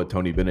 kind of what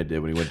Tony Bennett did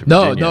when he went to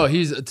Virginia. No,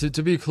 he's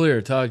to be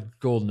clear, Todd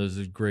Golden is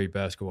a great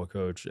basketball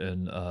coach,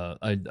 and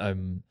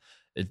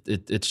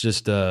it's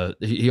just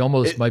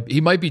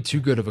he might be too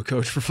good of a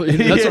coach for.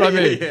 That's what I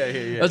mean.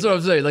 Yeah. That's what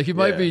I'm saying. Like he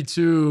might be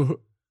too.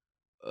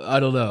 I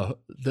don't know.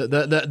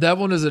 That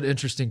one is an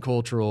interesting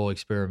cultural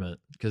experiment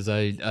because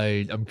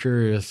I'm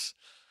curious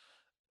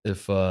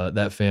if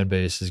that fan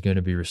base is going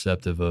to be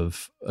receptive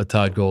of a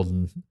Todd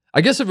Golden. I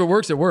guess if it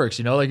works, it works.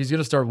 You know, like he's going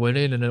to start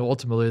winning, and then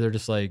ultimately they're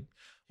just like,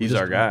 he's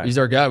our guy. He's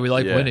our guy. We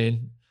like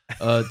winning.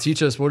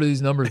 Teach us, what do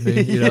these numbers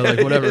mean? You know,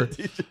 like whatever.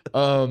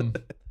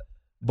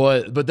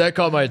 But that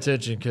caught my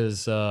attention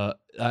because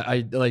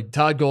I like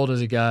Todd Golden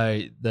is a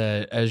guy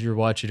that as you're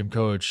watching him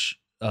coach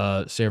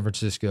San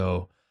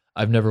Francisco,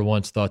 I've never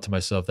once thought to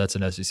myself, that's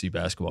an SEC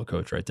basketball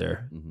coach right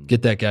there. Mm-hmm.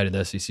 Get that guy to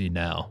the SEC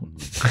now.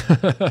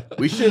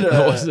 Mm-hmm. We should,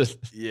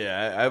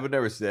 I would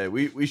never say it.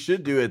 We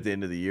should do it at the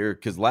end of the year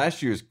because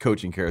last year's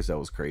coaching carousel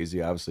was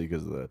crazy, obviously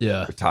because of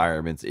the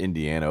retirements.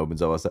 Indiana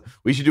opens all that stuff.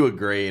 We should do a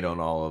grade on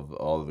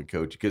all of the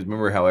coaches because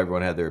remember how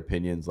everyone had their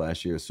opinions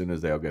last year as soon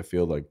as they all got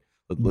filled. Like,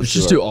 let's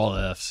just do all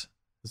Fs.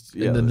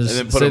 Yeah, and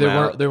then say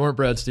they weren't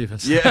Brad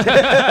Stevens.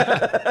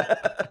 Yeah.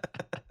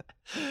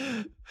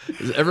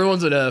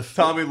 Everyone's an F.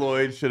 Tommy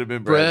Lloyd should have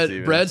been Brad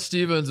Stevens. Brad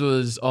Stevens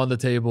was on the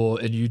table,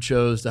 and you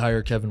chose to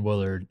hire Kevin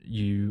Willard.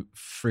 You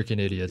freaking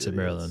idiots at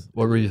Maryland.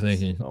 What were you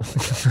thinking? Oh my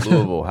God.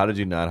 Louisville, how did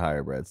you not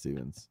hire Brad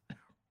Stevens?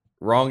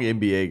 Wrong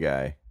NBA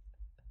guy.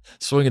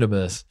 Swing and a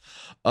miss.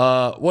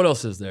 What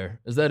else is there?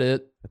 Is that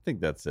it? I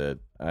think that's it.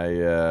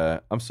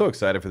 I'm so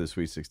excited for the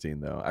Sweet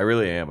 16 though. I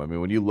really am. I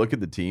mean, when you look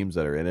at the teams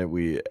that are in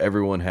it,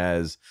 everyone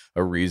has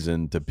a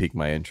reason to pique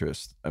my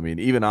interest. I mean,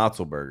 even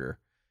Otzelberger,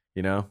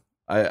 you know,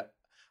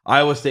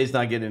 Iowa State's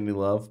not getting any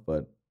love,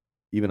 but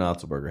even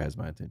Otzelberger has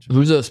my attention.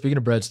 Who's speaking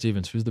of Brad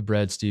Stevens? Who's the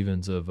Brad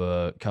Stevens of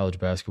college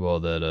basketball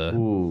that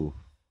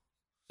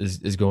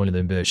is going to the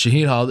NBA?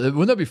 Shaheen Hall.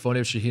 Wouldn't that be funny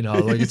if Shaheen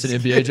Hall gets an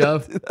NBA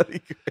job?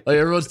 Like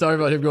everyone's talking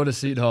about him going to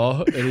Seton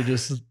Hall, and he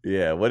just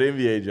what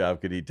NBA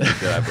job could he take?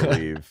 That I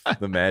believe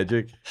the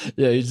Magic.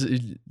 Yeah, he's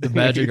the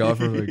Magic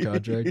offer of a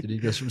contract, and he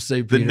goes from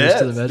St. Peter's Nets,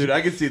 to the Magic. Dude, I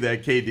can see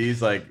that.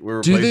 KD's like we're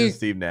replacing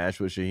Steve Nash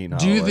with Shaheen Hall.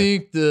 Do you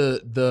think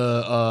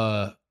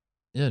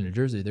New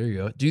Jersey, there you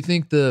go. Do you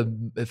think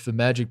if the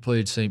Magic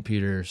played St.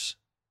 Peter's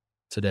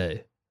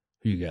today,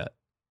 who you got?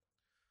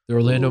 The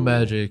Orlando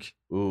Magic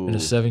in a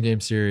 7-game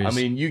series. I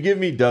mean, you give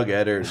me Doug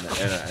Eddard,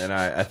 and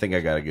I think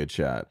I got a good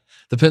shot.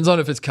 Depends on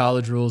if it's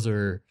college rules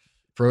or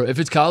pro. If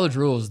it's college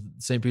rules,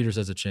 St. Peter's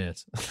has a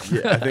chance.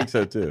 Yeah, I think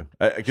so too.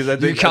 Because I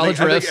think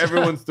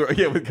everyone's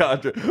with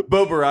college.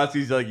 Bo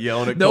Baraschi's like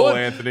yelling at Cole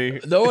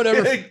Anthony. No one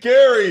ever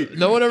Gary.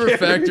 No one ever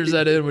factors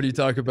that in when you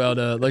talk about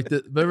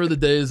remember the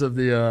days of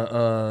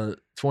the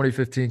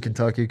 2015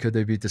 Kentucky? Could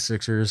they beat the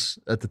Sixers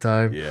at the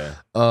time? Yeah.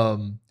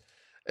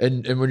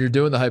 And when you're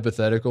doing the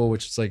hypothetical,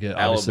 which is like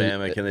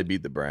Alabama, can they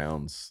beat the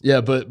Browns?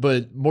 Yeah, but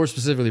more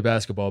specifically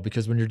basketball,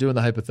 because when you're doing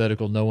the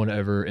hypothetical, no one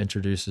ever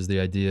introduces the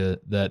idea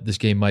that this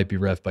game might be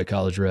ref by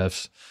college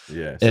refs.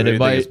 Yeah, so and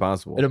it's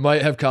possible. And it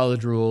might have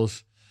college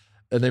rules,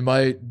 and they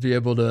might be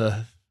able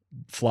to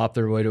flop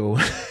their way to a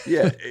win.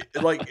 Yeah,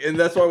 and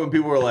that's why when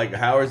people were like,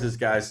 "How is this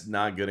guy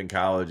not good in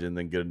college and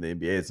then good in the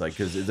NBA?" It's like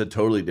because it's a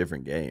totally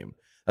different game.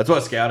 That's why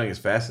scouting is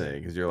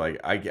fascinating because you're like,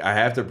 I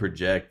have to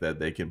project that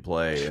they can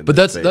play. But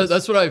that's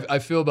what I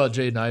feel about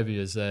Jaden Ivey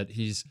is that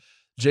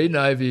Jaden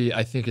Ivey,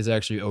 I think, is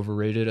actually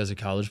overrated as a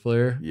college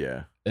player.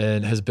 Yeah.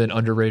 And has been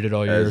underrated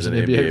all year as an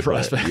NBA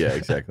prospect. Yeah,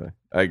 exactly.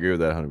 I agree with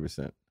that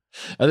 100%.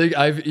 I think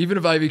even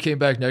if Ivey came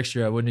back next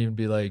year, I wouldn't even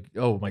be like,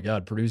 oh my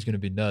God, Purdue's going to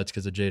be nuts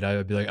because of Jaden Ivey.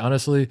 I'd be like,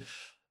 honestly,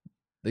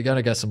 they kind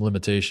of got some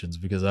limitations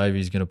because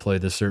Ivey's going to play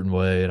this certain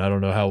way, and I don't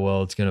know how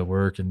well it's going to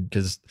work. And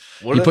because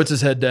he puts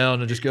his head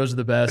down and just goes to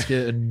the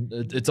basket, and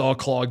it's all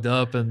clogged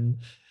up, and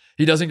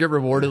he doesn't get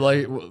rewarded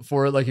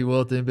for it like he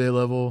will at the NBA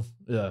level.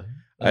 Yeah,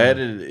 I had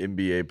an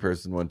NBA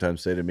person one time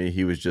say to me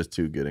he was just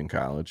too good in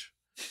college.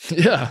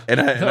 Yeah,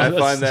 and I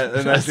find that,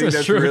 and I think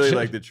that's true. really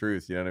like the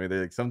truth. You know what I mean?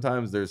 Like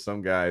sometimes there's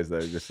some guys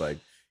that are just like,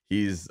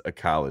 he's a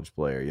college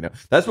player, you know.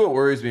 That's what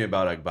worries me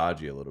about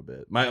Agbaji a little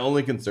bit. My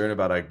only concern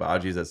about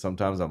Agbaji is that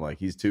sometimes I'm like,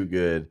 he's too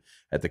good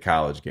at the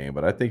college game,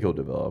 but I think he'll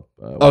develop.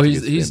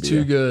 He's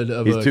too good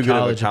of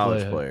a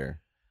college player.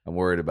 I'm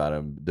worried about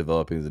him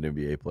developing as an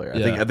NBA player.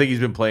 I think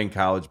he's been playing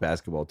college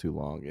basketball too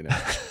long. You know,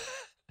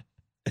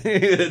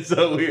 it's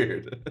so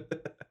weird.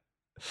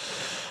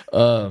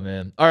 Oh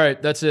man! All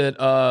right, that's it.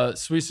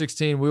 Sweet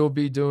 16. We will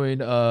be doing.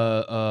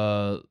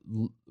 We're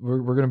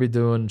gonna be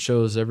doing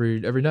shows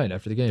every night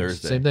after the games.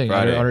 Thursday, same thing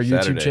Friday, on our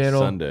Saturday, YouTube channel.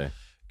 Sunday.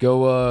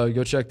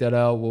 Go check that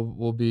out.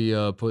 We'll be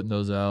putting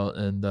those out,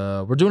 and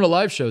we're doing a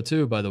live show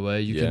too. By the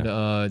way, you can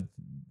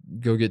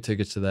go get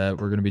tickets to that.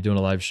 We're gonna be doing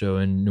a live show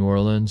in New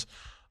Orleans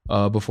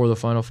before the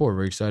Final Four.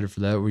 We're excited for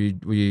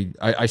that.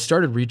 I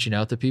started reaching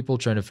out to people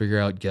trying to figure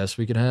out guests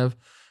we can have.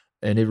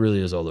 and it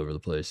really is all over the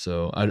place.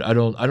 So I'm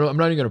not even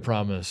going to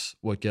promise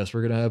what guests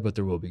we're going to have, but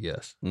there will be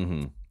guests.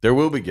 Mm-hmm. There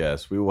will be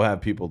guests. We will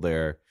have people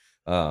there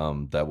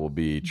that will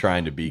be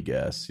trying to be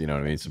guests. You know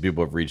what I mean? So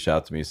people have reached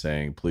out to me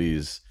saying,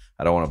 please,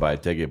 I don't want to buy a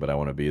ticket, but I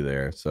want to be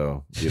there.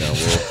 So, you know,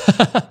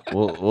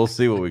 we'll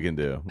see what we can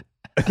do.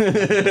 Is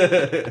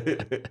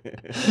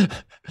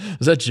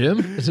that Jim?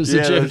 Is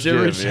it Jim?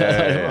 Jim. Reached out?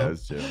 Yeah,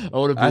 it's Jim. I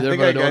want to be there,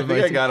 but I don't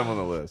think I got him on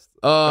the list.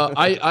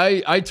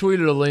 I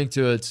tweeted a link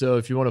to it. So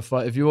if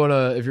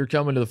you're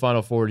coming to the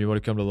Final Four and you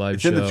want to come to the live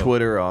It's show, in the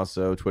Twitter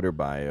also, Twitter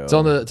bio. It's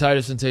on the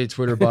Titus and Tate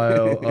Twitter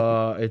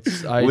bio.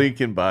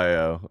 Link in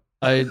bio.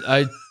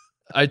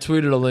 I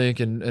tweeted a link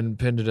and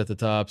pinned it at the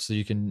top, so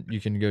you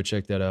can go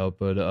check that out.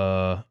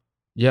 But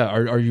yeah,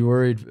 are you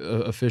worried?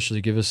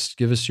 Officially, give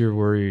us your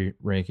worry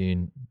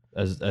ranking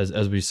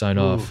as we sign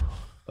off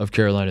of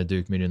Carolina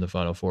Duke meeting in the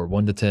Final Four,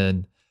 1 to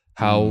 10.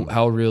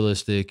 How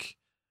realistic?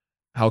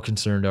 How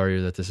concerned are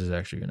you that this is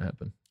actually going to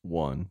happen?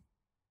 1.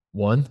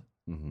 1?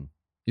 Mm-hmm.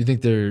 You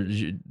think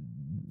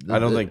I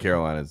don't think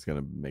Carolina is going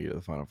to make it to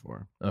the Final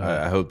Four. Okay.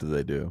 I hope that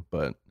they do,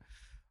 but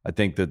I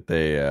think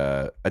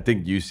that I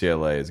think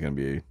UCLA is going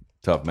to be a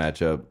tough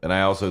matchup, and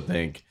I also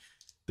think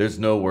there's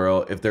no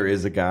world, if there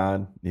is a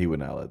God, he would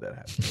not let that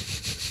happen.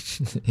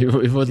 he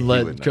wouldn't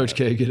let Coach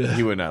K get it.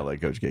 He would not let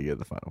Coach K get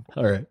the Final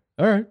Four.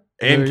 All right.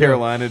 And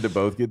Carolina to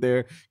both get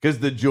there, because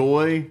the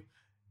joy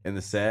and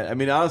the sad. I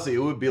mean, honestly, it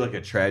would be like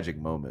a tragic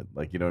moment.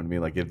 Like, you know what I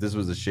mean? Like if this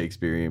was a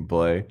Shakespearean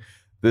play,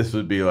 this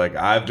would be like,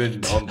 I've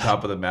been on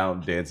top of the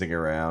mountain dancing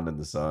around in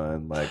the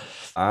sun. Like,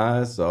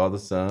 I saw the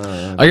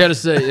sun. I got to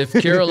say, if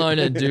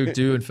Carolina and Duke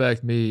do, in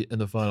fact, meet in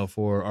the Final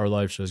Four, our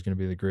live show is going to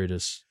be the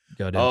greatest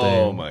goddamn thing.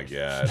 Oh, my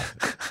God.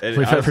 And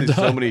we've honestly, ever done.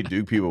 so many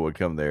Duke people would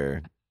come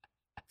there.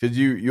 Because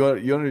you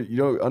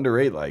don't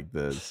underrate, like,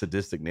 the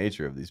sadistic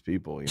nature of these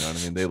people. You know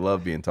what I mean? They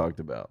love being talked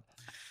about.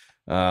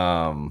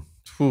 That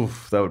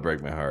would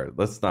break my heart.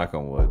 Let's knock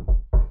on wood.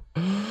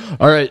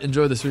 All right.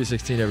 Enjoy the Sweet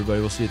 16,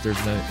 everybody. We'll see you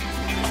Thursday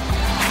night.